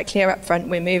we're quite clear up front.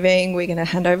 We're moving. We're going to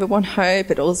hand over One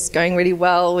Hope. It all's going really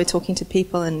well. We're talking to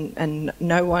people, and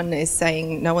no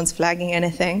one's flagging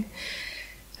anything.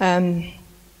 And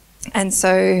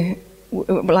so,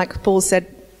 like Paul said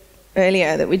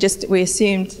earlier, that we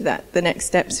assumed that the next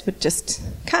steps would just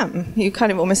come. You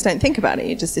kind of almost don't think about it,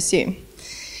 you just assume.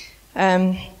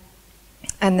 And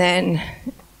And then,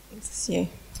 this is you.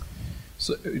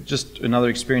 So just another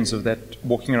experience of that,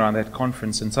 walking around that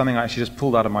conference, and something I actually just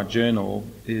pulled out of my journal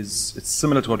is, it's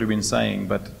similar to what we've been saying,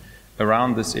 but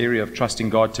around this area of trusting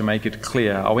God to make it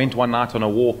clear. I went one night on a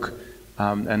walk,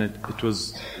 and it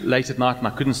was late at night, and I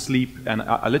couldn't sleep, and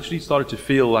I literally started to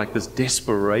feel like this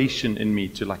desperation in me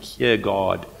to like hear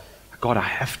God. God, I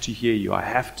have to hear you. I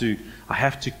have to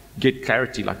get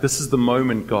clarity. Like, this is the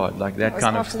moment, God. Like that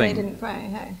kind of thing. They didn't pray,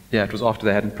 hey? Yeah, it was after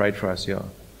they hadn't prayed for us. Yeah,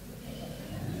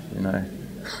 you know.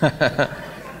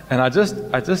 And I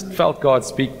just felt God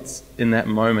speak in that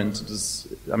moment. It was,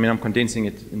 I mean, I'm condensing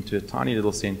it into a tiny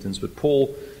little sentence, but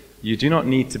Paul, you do not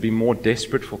need to be more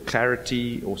desperate for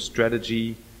clarity or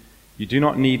strategy. You do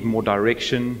not need more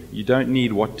direction. You don't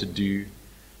need what to do.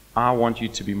 I want you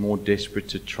to be more desperate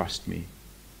to trust me.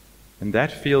 And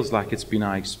that feels like it's been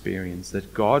our experience,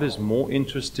 that God is more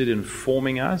interested in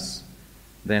forming us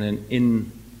than in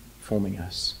informing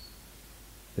us.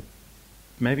 That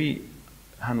maybe,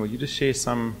 Han, will you just share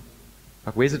some,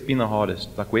 like, where's it been the hardest?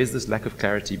 Like, where's this lack of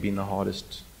clarity been the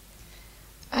hardest?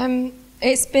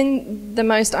 It's been the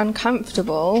most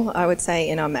uncomfortable, I would say,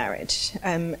 in our marriage.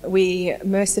 We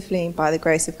mercifully, by the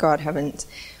grace of God, haven't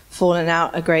fallen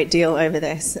out a great deal over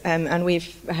this, and we're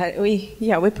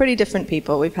pretty different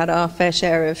people. We've had our fair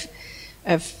share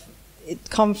of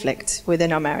conflict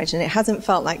within our marriage, and it hasn't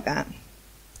felt like that.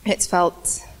 It's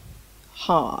felt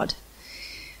hard,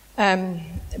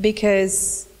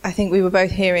 because I think we were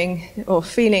both hearing or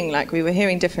feeling like we were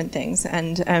hearing different things.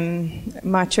 And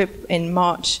my trip in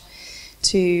March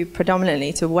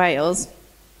predominantly to Wales,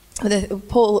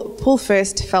 Paul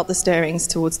first felt the stirrings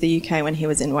towards the UK when he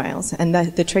was in Wales, and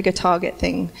the trigger target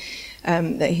thing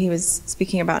that he was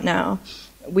speaking about now,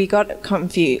 we got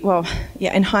confused. Well,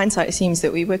 yeah, in hindsight, it seems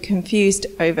that we were confused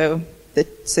over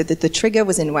so that the trigger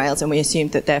was in Wales, and we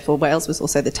assumed that therefore Wales was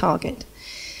also the target.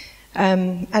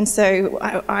 And so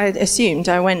I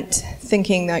went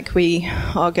thinking like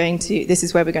this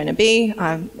is where we're going to be.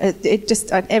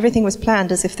 Everything was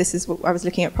planned as if this is what I was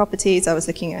looking at properties, I was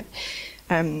looking at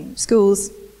schools,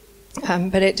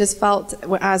 but it just felt,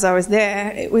 as I was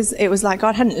there, it was like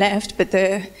God hadn't left, but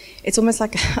it's almost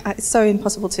like, it's so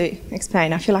impossible to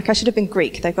explain. I feel like I should have been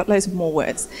Greek. They've got loads of more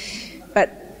words, but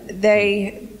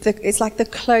it's like the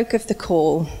cloak of the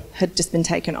call had just been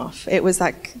taken off. It was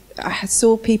like I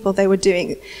saw people, they were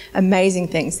doing amazing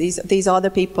things. These are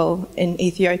the people in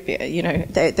Ethiopia, you know,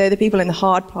 they're the people in the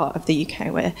hard part of the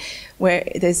UK where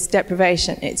there's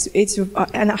deprivation.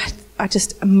 And I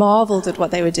just marveled at what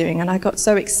they were doing, and I got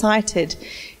so excited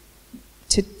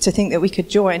to think that we could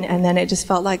join, and then it just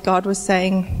felt like God was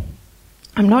saying,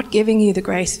 I'm not giving you the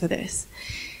grace for this.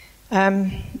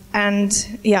 And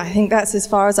yeah, I think that's as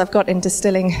far as I've got in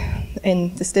distilling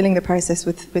the process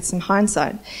with some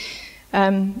hindsight.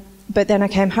 But then I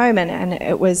came home, and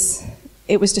it was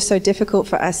just so difficult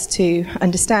for us to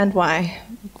understand why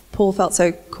Paul felt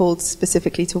so called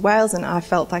specifically to Wales, and I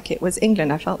felt like it was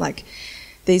England. I felt like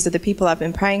these are the people I've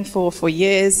been praying for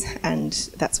years, and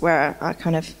that's where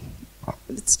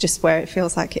it's just where it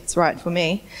feels like it's right for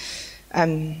me.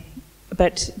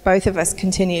 But both of us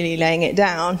continually laying it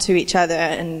down to each other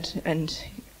and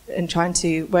trying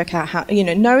to work out how, you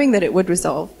know, knowing that it would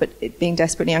resolve, but it being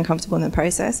desperately uncomfortable in the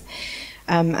process.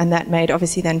 And that made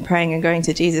obviously then praying and going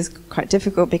to Jesus quite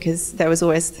difficult, because there was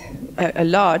always a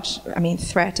large,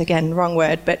 threat, again, wrong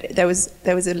word, but there was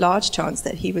a large chance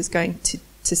that he was going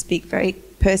to speak very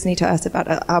personally to us about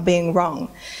our being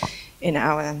wrong in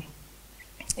our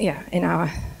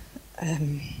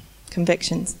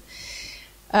convictions.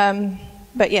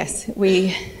 But yes,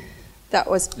 that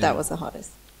was the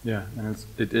hardest. Yeah, and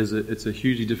it's a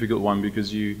hugely difficult one,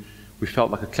 because we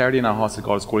felt like a clarity in our hearts that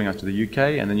God is calling us to the UK,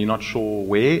 and then you're not sure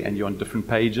where, and you're on different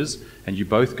pages, and you're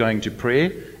both going to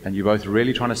prayer, and you're both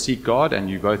really trying to seek God, and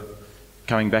you're both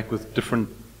coming back with different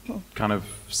kind of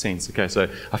sense. Okay, so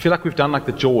I feel like we've done like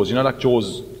the Jaws, you know, like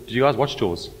Jaws. Did you guys watch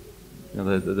Jaws? You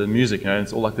know, the music, you know,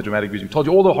 it's all like the dramatic music. We told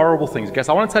you all the horrible things. Okay,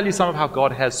 so I want to tell you some of how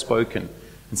God has spoken,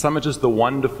 and some are just the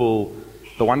wonderful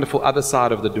other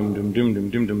side of the doom doom doom doom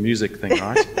doom doom music thing,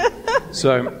 right?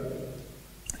 So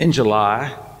in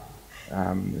July,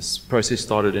 this process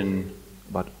started in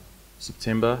about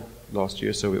September last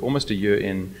year, so we're almost a year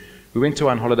in. We went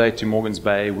on holiday to Morgan's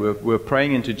Bay. We were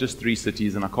praying into just 3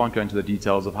 cities, and I can't go into the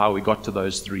details of how we got to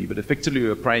those 3, but effectively we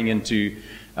were praying into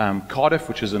Cardiff,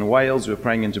 which is in Wales, we were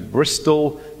praying into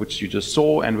Bristol, which you just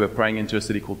saw, and we were praying into a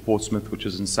city called Portsmouth, which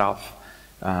is in South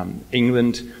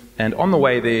England. And on the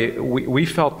way there, we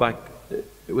felt like,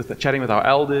 with chatting with our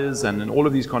elders and in all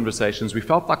of these conversations, we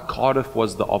felt like Cardiff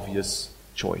was the obvious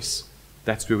choice.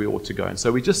 That's where we ought to go. And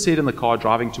so we just said in the car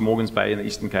driving to Morgan's Bay in the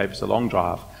Eastern Cape, it's a long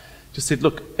drive, just said,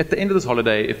 look, at the end of this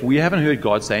holiday, if we haven't heard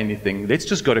God say anything, let's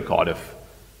just go to Cardiff.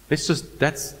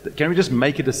 Can we just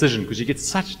make a decision? Because you get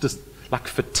such like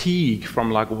fatigue from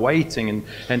like waiting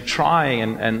and trying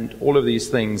and all of these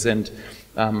things. And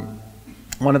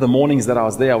one of the mornings that I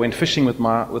was there, I went fishing with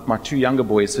my two younger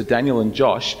boys, so Daniel and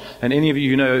Josh. And any of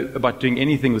you who know about doing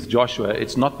anything with Joshua,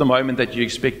 it's not the moment that you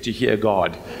expect to hear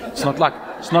God. It's not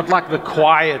like the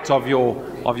quiet of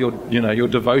your your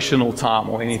devotional time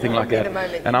or anything like that.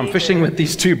 And I'm fishing with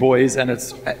these two boys, and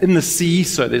it's in the sea,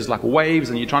 so there's like waves,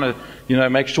 and you're trying to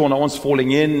make sure no one's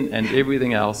falling in and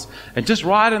everything else. And just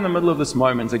right in the middle of this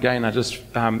moment, again, I just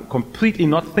completely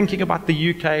not thinking about the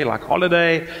UK, like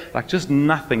holiday, like just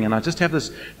nothing. And I just have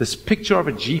this picture of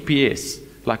a GPS,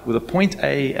 like with a point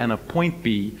A and a point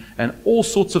B and all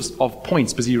sorts of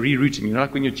points busy rerouting.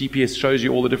 Like when your GPS shows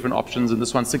you all the different options, and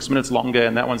this one's 6 minutes longer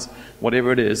and that one's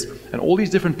whatever it is, and all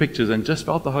these different pictures, and just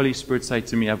felt the Holy Spirit say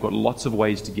to me, I've got lots of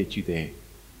ways to get you there.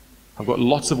 I've got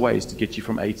lots of ways to get you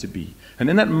from A to B. And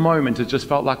in that moment, it just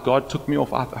felt like God took me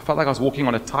off. I felt like I was walking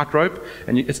on a tightrope,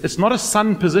 and it's not a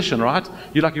sun position, right?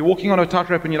 You're walking on a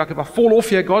tightrope, and you're like, if I fall off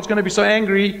here, God's going to be so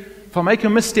angry. If I make a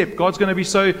misstep, God's going to be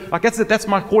so, like, that's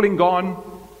my calling gone.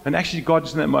 And actually, God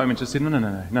just in that moment just said,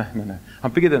 no.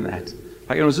 I'm bigger than that.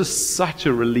 Like, it was just such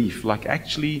a relief. Like,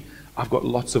 actually, I've got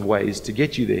lots of ways to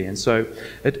get you there. And so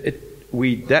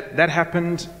that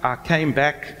happened. I came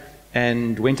back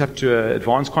and went up to an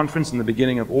advanced conference in the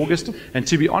beginning of August. And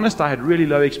to be honest, I had really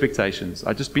low expectations.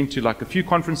 I'd just been to like a few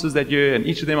conferences that year, and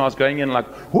each of them I was going in like,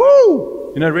 woo!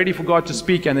 Ready for God to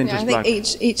speak, and then I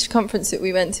think each conference that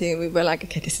we went to, we were like,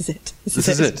 okay, this is it. This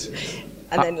is it.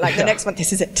 And then the next one,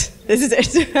 this is it. This is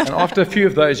it. And after a few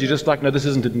of those, you're just like, no, this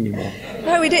isn't it anymore.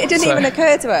 No, it didn't even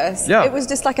occur to us. Yeah, it was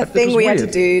just like a thing we had to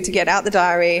do to get out the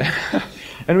diary.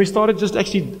 And we started just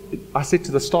actually, I said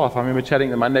to the staff, I remember chatting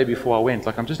the Monday before I went,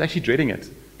 like, I'm just actually dreading it.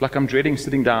 Like, I'm dreading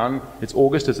sitting down. It's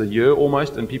August, it's a year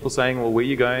almost, and people saying, well, where are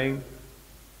you going?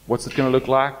 What's it going to look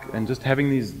like? And just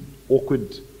having these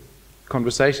awkward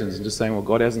conversations and just saying, well,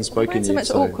 God hasn't spoken yet. Not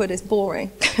so much awkward, it's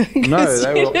boring. No,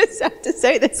 they were, you just have to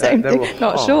say the same thing.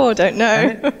 Not sure, don't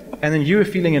know. And then you were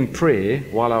feeling in prayer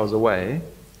while I was away.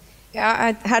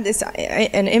 Yeah, I had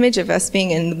an image of us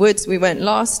being in the woods. We weren't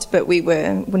lost, but we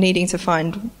were needing to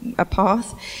find a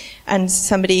path, and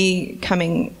somebody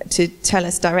coming to tell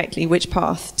us directly which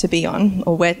path to be on,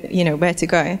 or where to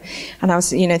go. And I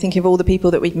was thinking of all the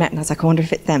people that we'd met, and I was like, I wonder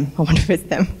if it's them. I wonder if it's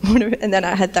them. And then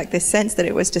I had like this sense that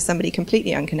it was just somebody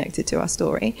completely unconnected to our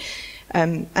story,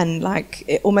 and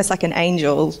like almost like an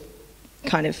angel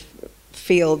kind of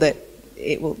feel that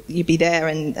you'd be there,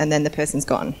 and then the person's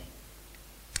gone.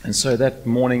 And so that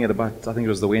morning at about, I think it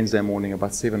was the Wednesday morning,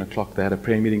 about 7 o'clock, they had a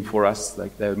prayer meeting for us.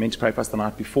 Like, they were meant to pray for us the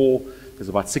night before. There's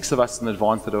about 6 of us in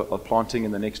advance that are planting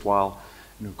in the next while.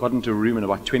 And we got into a room, and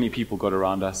about 20 people got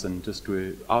around us, and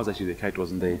I was actually there, Kate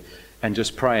wasn't there, and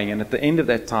just praying. And at the end of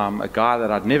that time, a guy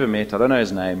that I'd never met, I don't know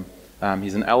his name,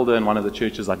 he's an elder in one of the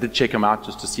churches. I did check him out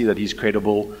just to see that he's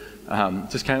credible.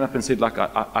 Just came up and said, like,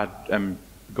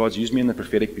 God's used me in the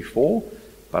prophetic before,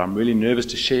 but I'm really nervous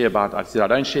to share about. I said, I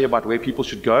don't share about where people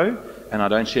should go, and I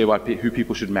don't share about who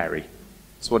people should marry.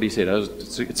 That's what he said.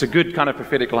 It's a good kind of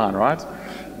prophetic line, right?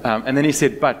 And then he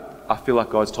said, but I feel like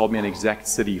God's told me an exact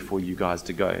city for you guys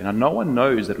to go. And no one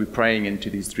knows that we're praying into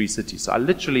these 3 cities. So I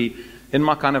literally, in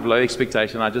my kind of low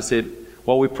expectation, I just said,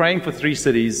 well, we're praying for 3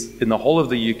 cities in the whole of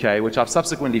the UK, which I've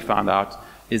subsequently found out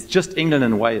is just England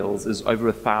and Wales is over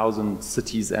 1,000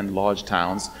 cities and large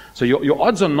towns. So your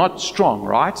odds are not strong,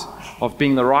 right, of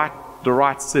being the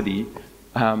right city.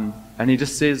 And he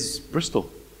just says,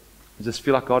 Bristol. I just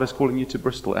feel like God is calling you to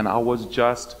Bristol. And I was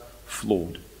just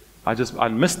floored. I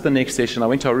missed the next session. I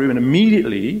went to our room, and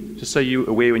immediately, just so you're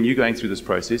aware when you're going through this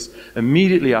process,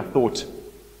 immediately I thought,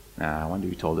 I wonder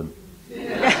who told him.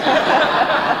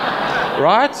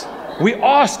 Right? We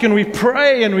ask and we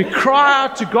pray and we cry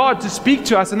out to God to speak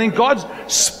to us, and then God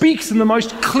speaks in the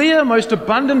most clear, most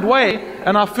abundant way,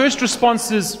 and our first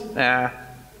response is,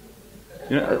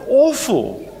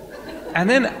 awful. And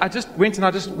then I just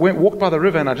went walked by the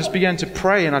river, and I just began to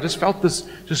pray, and I just felt this,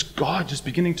 just God just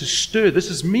beginning to stir.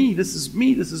 This is me, this is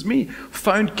me, this is me.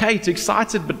 Phoned Kate,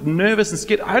 excited but nervous and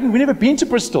scared. We've never been to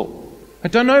Bristol. I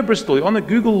don't know Bristol. On the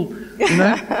Google,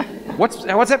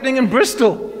 what's happening in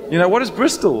Bristol? What is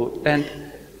Bristol? And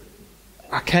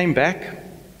I came back,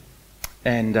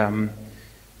 and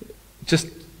just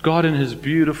God in his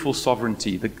beautiful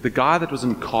sovereignty, the guy that was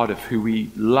in Cardiff, who we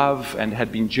love and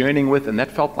had been journeying with, and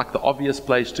that felt like the obvious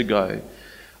place to go.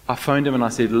 I phoned him and I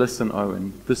said, listen,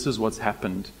 Owen, this is what's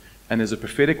happened. and there's a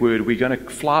prophetic word. We're going to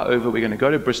fly over. We're going to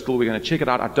go to Bristol. We're going to check it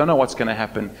out. I don't know what's going to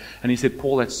happen. And he said,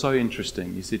 Paul, that's so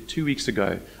interesting. He said, 2 weeks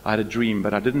ago, I had a dream,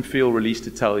 but I didn't feel released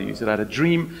to tell you. He said, I had a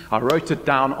dream. I wrote it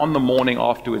down on the morning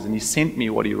afterwards, and he sent me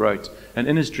what he wrote. And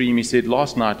in his dream, he said,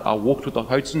 last night, I walked with the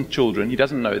Hoatson children. He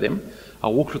doesn't know them. I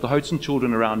walked with the Hoatson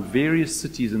children around various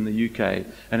cities in the UK,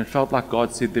 and it felt like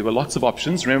God said there were lots of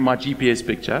options. Remember my GPS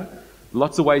picture?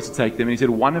 Lots of ways to take them. And he said,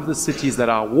 one of the cities that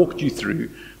I walked you through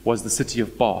was the city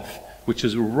of Bath, which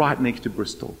is right next to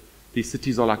Bristol. These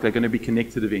cities are like they're going to be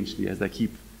connected eventually as they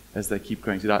keep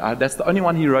going. So that's the only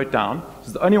one he wrote down.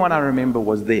 So the only one I remember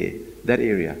was there. That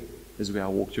area is where I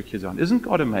walked your kids around. Isn't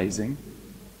God amazing?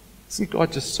 Isn't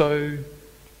God just so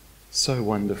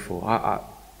wonderful? I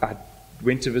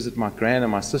went to visit my gran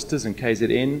and my sisters in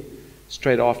KZN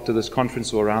straight after this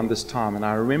conference or around this time, and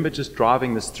I remember just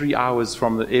driving this 3 hours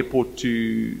from the airport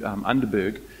to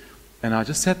Underberg, and I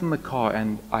just sat in the car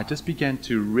and I just began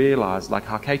to realize like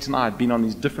how Kate and I had been on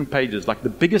these different pages, like the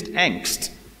biggest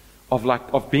angst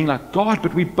of being like, God,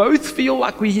 but we both feel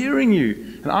like we're hearing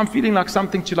you, and I'm feeling like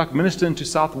something to like minister into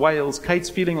South Wales, Kate's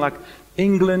feeling like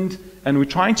England, and we're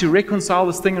trying to reconcile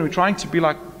this thing, and we're trying to be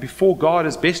like before God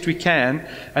as best we can,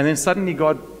 and then suddenly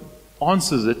God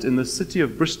answers it in the city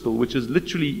of Bristol, which is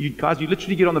literally, you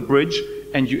literally get on the bridge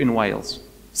and you're in Wales,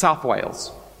 South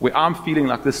Wales, where I'm feeling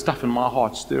like this stuff in my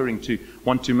heart stirring to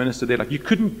want to minister there. Like you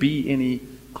couldn't be any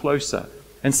closer.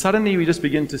 And suddenly we just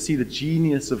begin to see the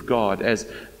genius of God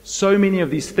as so many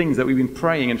of these things that we've been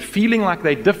praying and feeling like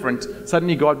they're different,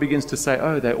 suddenly God begins to say,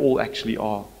 oh, they all actually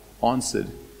are answered.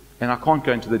 And I can't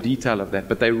go into the detail of that,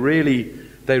 but they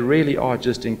really are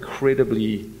just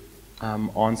incredibly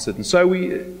answered. And so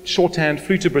we, shorthand,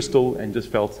 flew to Bristol and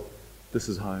just felt, this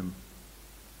is home.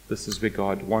 This is where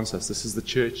God wants us. This is the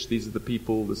church. These are the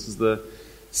people. This is the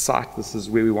site. This is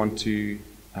where we want to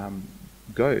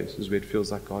go. This is where it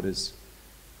feels like God has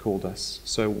called us.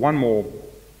 So one more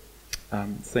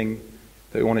thing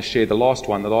that we want to share. The last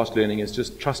learning is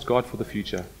just trust God for the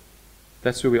future.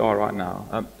 That's where we are right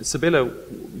now. Sabella,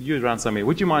 you're around somewhere.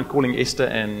 Would you mind calling Esther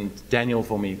and Daniel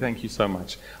for me? Thank you so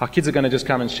much. Our kids are going to just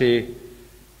come and share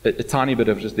a tiny bit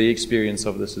of just the experience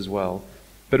of this as well.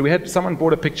 But we had someone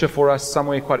brought a picture for us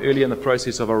somewhere quite early in the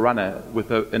process of a runner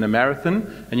in a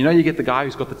marathon. And you get the guy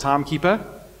who's got the timekeeper,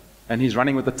 and he's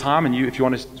running with the time, and if you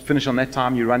want to finish on that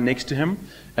time, you run next to him.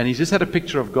 And he's just had a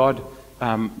picture of God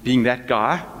being that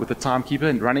guy with the timekeeper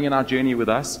and running in our journey with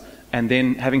us, and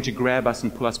then having to grab us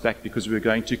and pull us back because we were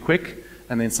going too quick,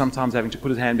 and then sometimes having to put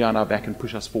his hand behind our back and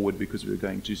push us forward because we were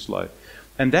going too slow.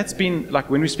 And that's been, like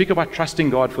when we speak about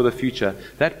trusting God for the future,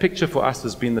 that picture for us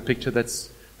has been the picture that's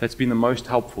been the most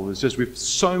helpful. It's just we've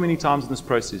so many times in this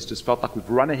process just felt like we've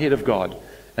run ahead of God,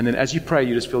 and then as you pray,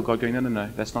 you just feel God going, no,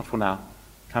 that's not for now.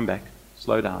 Come back,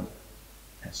 slow down.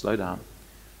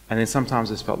 And then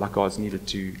sometimes it's felt like God's needed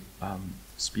to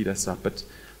speed us up. But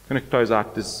I'm going to close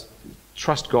out this.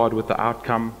 Trust God with the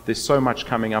outcome. There's so much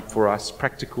coming up for us.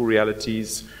 Practical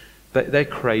realities. They're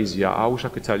crazy. I wish I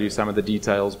could tell you some of the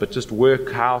details, but just work,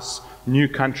 house, new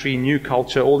country, new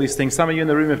culture, all these things. Some of you in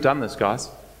the room have done this, guys.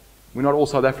 We're not all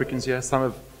South Africans here. Some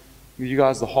of you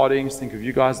guys, the Hardings, think of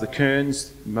you guys, the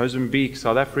Kerns, Mozambique,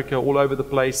 South Africa, all over the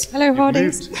place. Hello,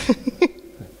 Hardings.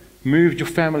 Moved your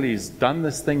families, done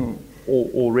this thing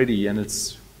already, and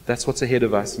that's what's ahead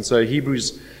of us. And so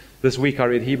this week I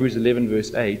read Hebrews 11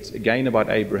 verse 8, again about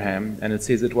Abraham, and it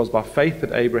says, it was by faith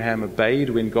that Abraham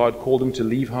obeyed when God called him to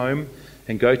leave home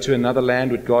and go to another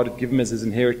land which God had given him as his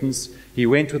inheritance. He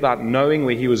went without knowing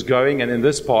where he was going, and then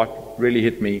this part really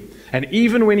hit me. And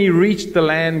even when he reached the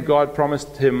land God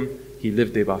promised him, he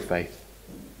lived there by faith.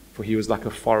 For he was like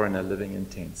a foreigner living in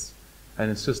tents.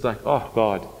 And it's just like, oh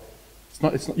God, it's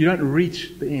not, you don't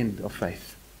reach the end of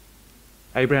faith.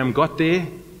 Abraham got there,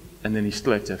 and then he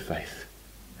still had to have faith.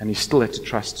 And he still had to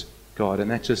trust God. And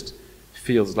that just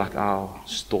feels like our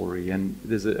story. And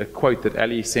there's a quote that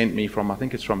Ali sent me from, I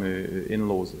think it's from her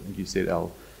in-laws, I think you said,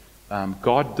 Elle.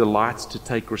 God delights to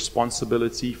take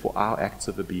responsibility for our acts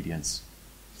of obedience.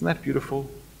 Isn't that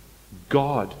beautiful?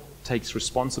 God takes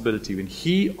responsibility. When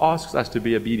He asks us to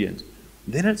be obedient,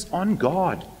 then it's on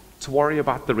God to worry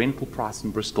about the rental price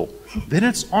in Bristol. Then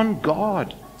it's on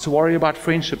God to worry about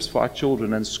friendships for our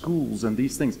children and schools and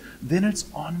these things. Then it's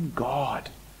on God.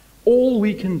 All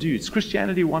we can do, it's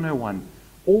Christianity 101,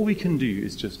 all we can do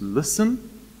is just listen,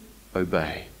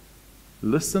 obey.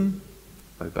 Listen,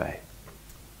 obey.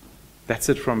 That's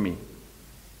it from me.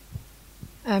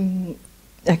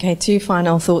 Okay, 2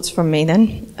 final thoughts from me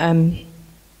then.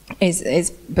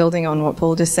 Is building on what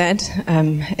Paul just said.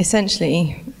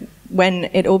 Essentially, when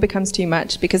it all becomes too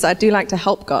much, because I do like to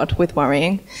help God with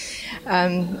worrying,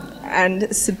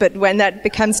 But when that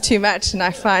becomes too much and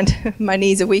I find my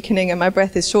knees are weakening and my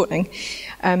breath is shortening,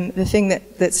 the thing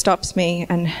that stops me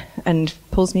and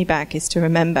pulls me back is to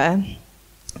remember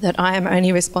that I am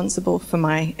only responsible for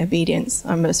my obedience.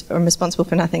 I'm responsible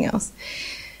for nothing else.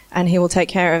 And he will take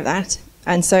care of that.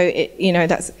 And so,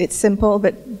 it's simple,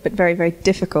 but very, very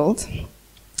difficult.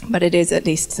 But it is at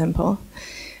least simple.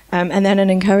 And then an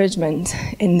encouragement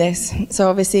in this. So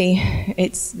obviously,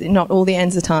 it's not all the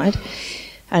ends are tied.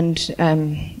 And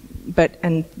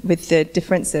with the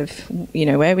difference of,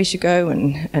 where we should go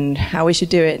and how we should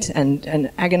do it and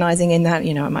agonizing in that,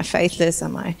 am I faithless?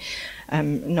 Am I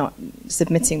not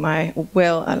submitting my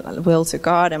will to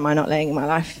God? Am I not laying my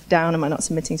life down? Am I not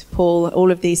submitting to Paul? All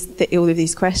of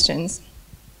these questions.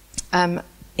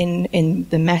 In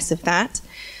the mess of that,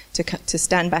 to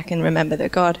stand back and remember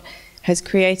that God has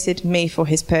created me for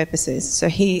His purposes. So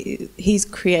He's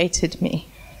created me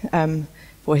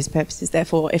for His purposes.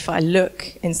 Therefore, if I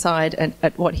look inside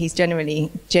at what He's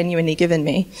genuinely given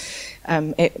me,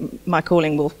 my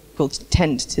calling will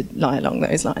tend to lie along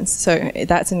those lines. So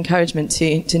that's encouragement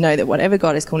to know that whatever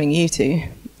God is calling you to,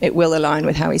 it will align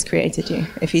with how He's created you.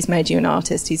 If He's made you an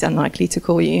artist, He's unlikely to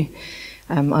call you,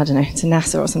 I don't know, to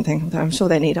NASA or something. Although I'm sure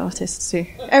they need artists too.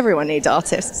 Everyone needs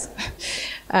artists.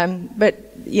 But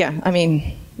yeah,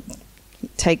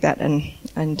 take that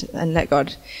and let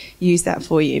God use that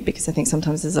for you, because I think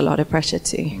sometimes there's a lot of pressure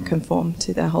to conform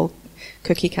to the whole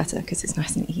cookie cutter because it's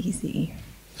nice and easy.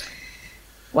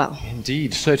 Well,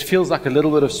 indeed. So it feels like a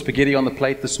little bit of spaghetti on the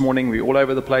plate this morning. We're all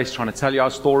over the place trying to tell you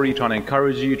our story, trying to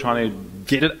encourage you, trying to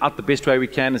get it out the best way we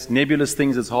can. It's nebulous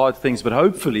things, it's hard things, but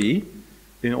hopefully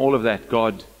in all of that,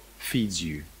 God feeds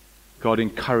you. God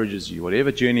encourages you,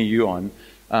 whatever journey you're on.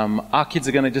 Our kids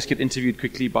are going to just get interviewed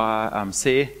quickly by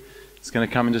Sarah. It's going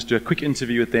to come and just do a quick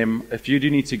interview with them. If you do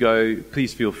need to go,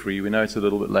 please feel free. We know it's a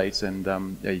little bit late, and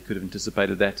you could have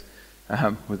anticipated that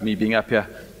with me being up here.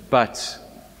 But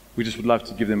we just would love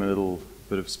to give them a little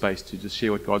bit of space to just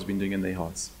share what God's been doing in their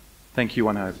hearts. Thank you,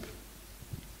 One Hope.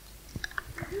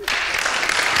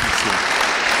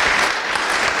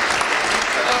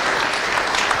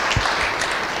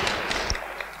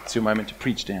 It's your moment to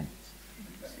preach, Dan.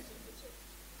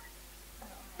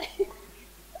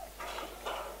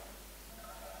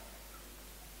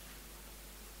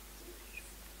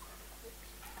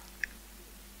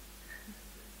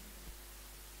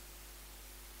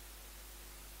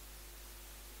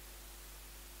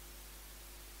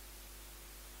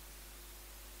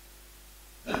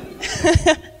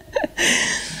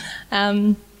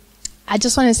 I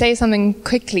just want to say something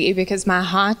quickly, because my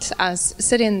heart, I was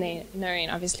sitting there knowing,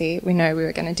 obviously, we know we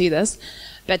were going to do this,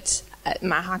 but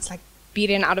my heart's like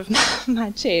beating out of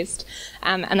my chest,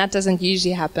 and that doesn't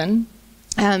usually happen.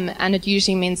 And it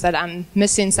usually means that I'm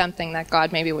missing something that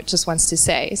God maybe just wants to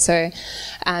say. So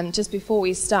just before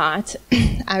we start,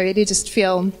 I really just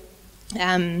feel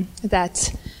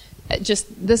that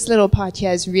just this little part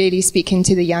here is really speaking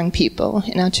to the young people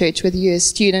in our church, whether you're a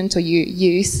student or you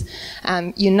youth.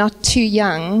 You're not too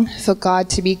young for God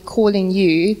to be calling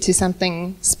you to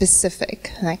something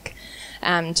specific. Like,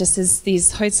 just as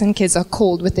these Hoatson kids are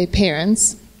called with their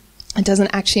parents, it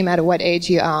doesn't actually matter what age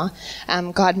you are.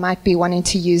 God might be wanting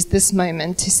to use this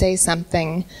moment to say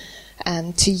something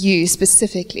to you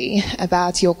specifically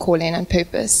about your calling and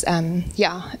purpose.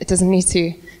 It doesn't need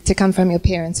to come from your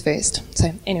parents first.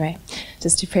 So anyway,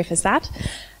 just to preface that.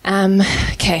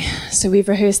 Okay, so we've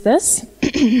rehearsed this.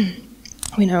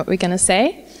 We know what we're going to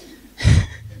say.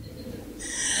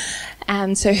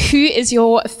 So who is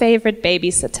your favorite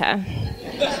babysitter?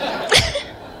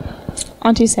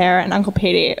 Auntie Sarah and Uncle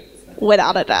Petey,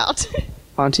 without a doubt.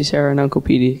 Auntie Sarah and Uncle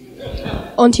Petey.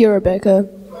 Auntie Rebecca.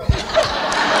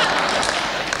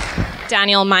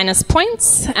 Daniel minus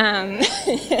points.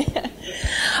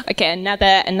 Okay,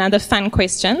 another fun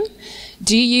question.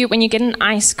 Do you, when you get an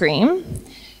ice cream,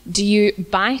 do you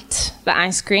bite the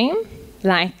ice cream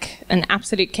like an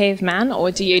absolute caveman,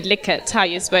 or do you lick it how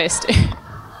you're supposed to?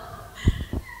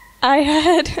 I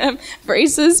had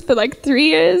braces for like 3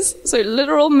 years, so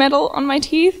literal metal on my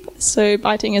teeth, so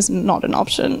biting is not an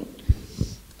option.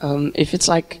 If it's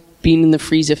like been in the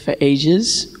freezer for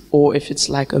ages, or if it's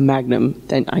like a Magnum,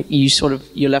 then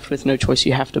you're left with no choice,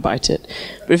 you have to bite it.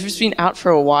 But if it's been out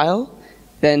for a while,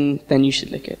 then you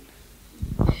should lick it.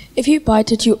 If you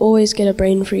bite it, you always get a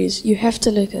brain freeze. You have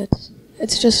to lick it.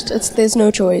 There's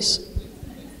no choice.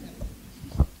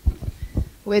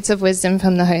 Words of wisdom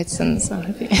from the Hoatsons.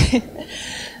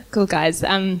 Cool guys.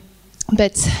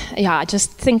 But yeah,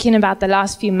 just thinking about the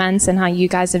last few months and how you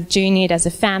guys have journeyed as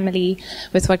a family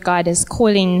with what God is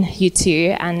calling you to,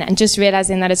 and just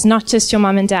realizing that it's not just your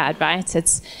mom and dad, right?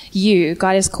 It's you.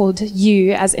 God has called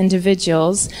you as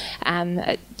individuals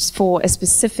for a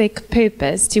specific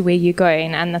purpose to where you're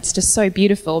going, and that's just so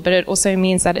beautiful. But it also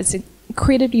means that it's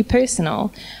incredibly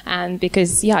personal,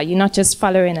 because yeah, you're not just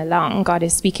following along. God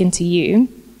is speaking to you.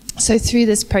 So through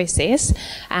this process,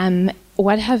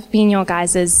 what have been your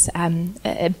guys'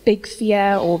 a big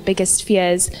fear or biggest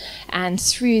fears? And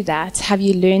through that, have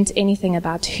you learned anything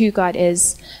about who God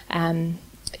is?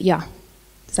 Yeah.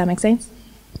 Does that make sense?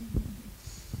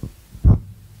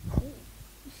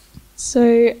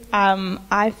 So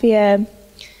I fear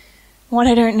what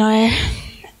I don't know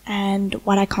and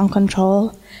what I can't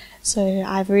control. So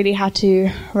I've really had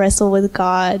to wrestle with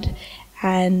God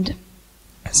and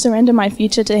surrender my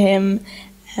future to Him.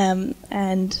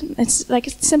 And it's like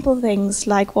simple things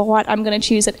like, well, what I'm going to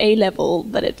choose at A level,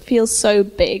 but it feels so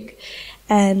big.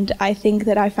 And I think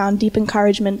that I found deep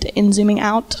encouragement in zooming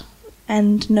out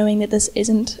and knowing that this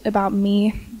isn't about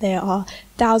me. There are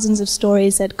thousands of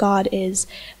stories that God is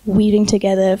weaving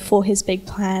together for His big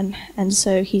plan. And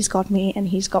so He's got me and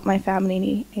He's got my family,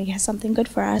 and He has something good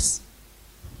for us.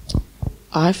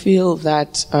 I feel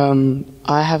that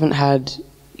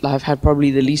I've had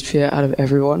probably the least fear out of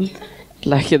everyone.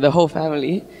 Like the whole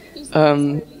family.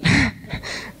 No,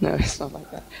 it's not like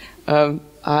that.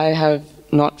 I have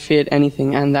not feared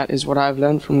anything, and that is what I've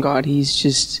learned from God. He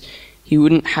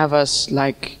wouldn't have us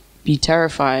like be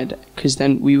terrified, because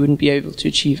then we wouldn't be able to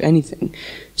achieve anything.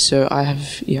 So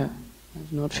I've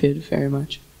not feared very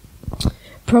much.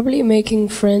 Probably making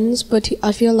friends, but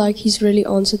I feel like He's really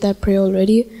answered that prayer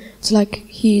already. It's like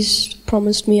He's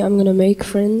promised me I'm going to make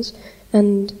friends.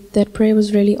 And that prayer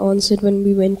was really answered when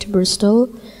we went to Bristol.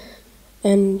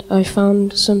 And I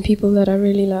found some people that I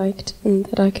really liked and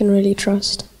that I can really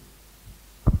trust.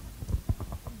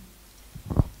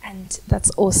 And that's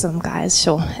awesome, guys,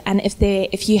 sure. And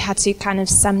if you had to kind of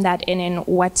sum that in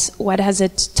what has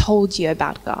it told you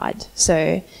about God?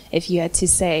 So if you had to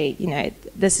say,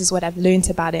 this is what I've learned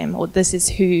about Him, or this is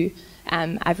who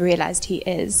I've realized He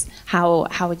is, how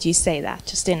would you say that,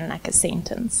 just in like a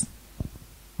sentence?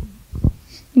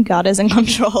 God is in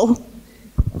control.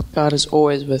 God is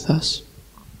always with us.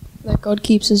 That God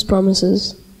keeps His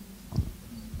promises.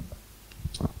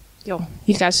 Yo,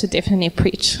 you guys should definitely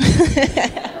preach.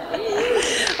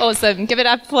 Awesome. Give it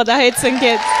up for the Hoatsons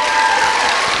kids.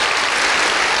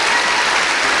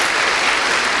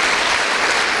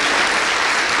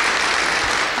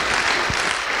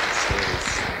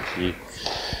 Thank you.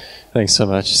 Thanks so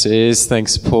much, Says.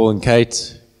 Thanks, Paul and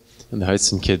Kate and the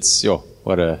Hoatsons kids. Yo,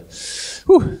 what a...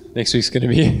 next week's going to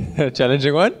be a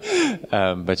challenging one.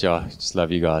 But yeah, just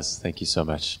love you guys. Thank you so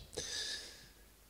much.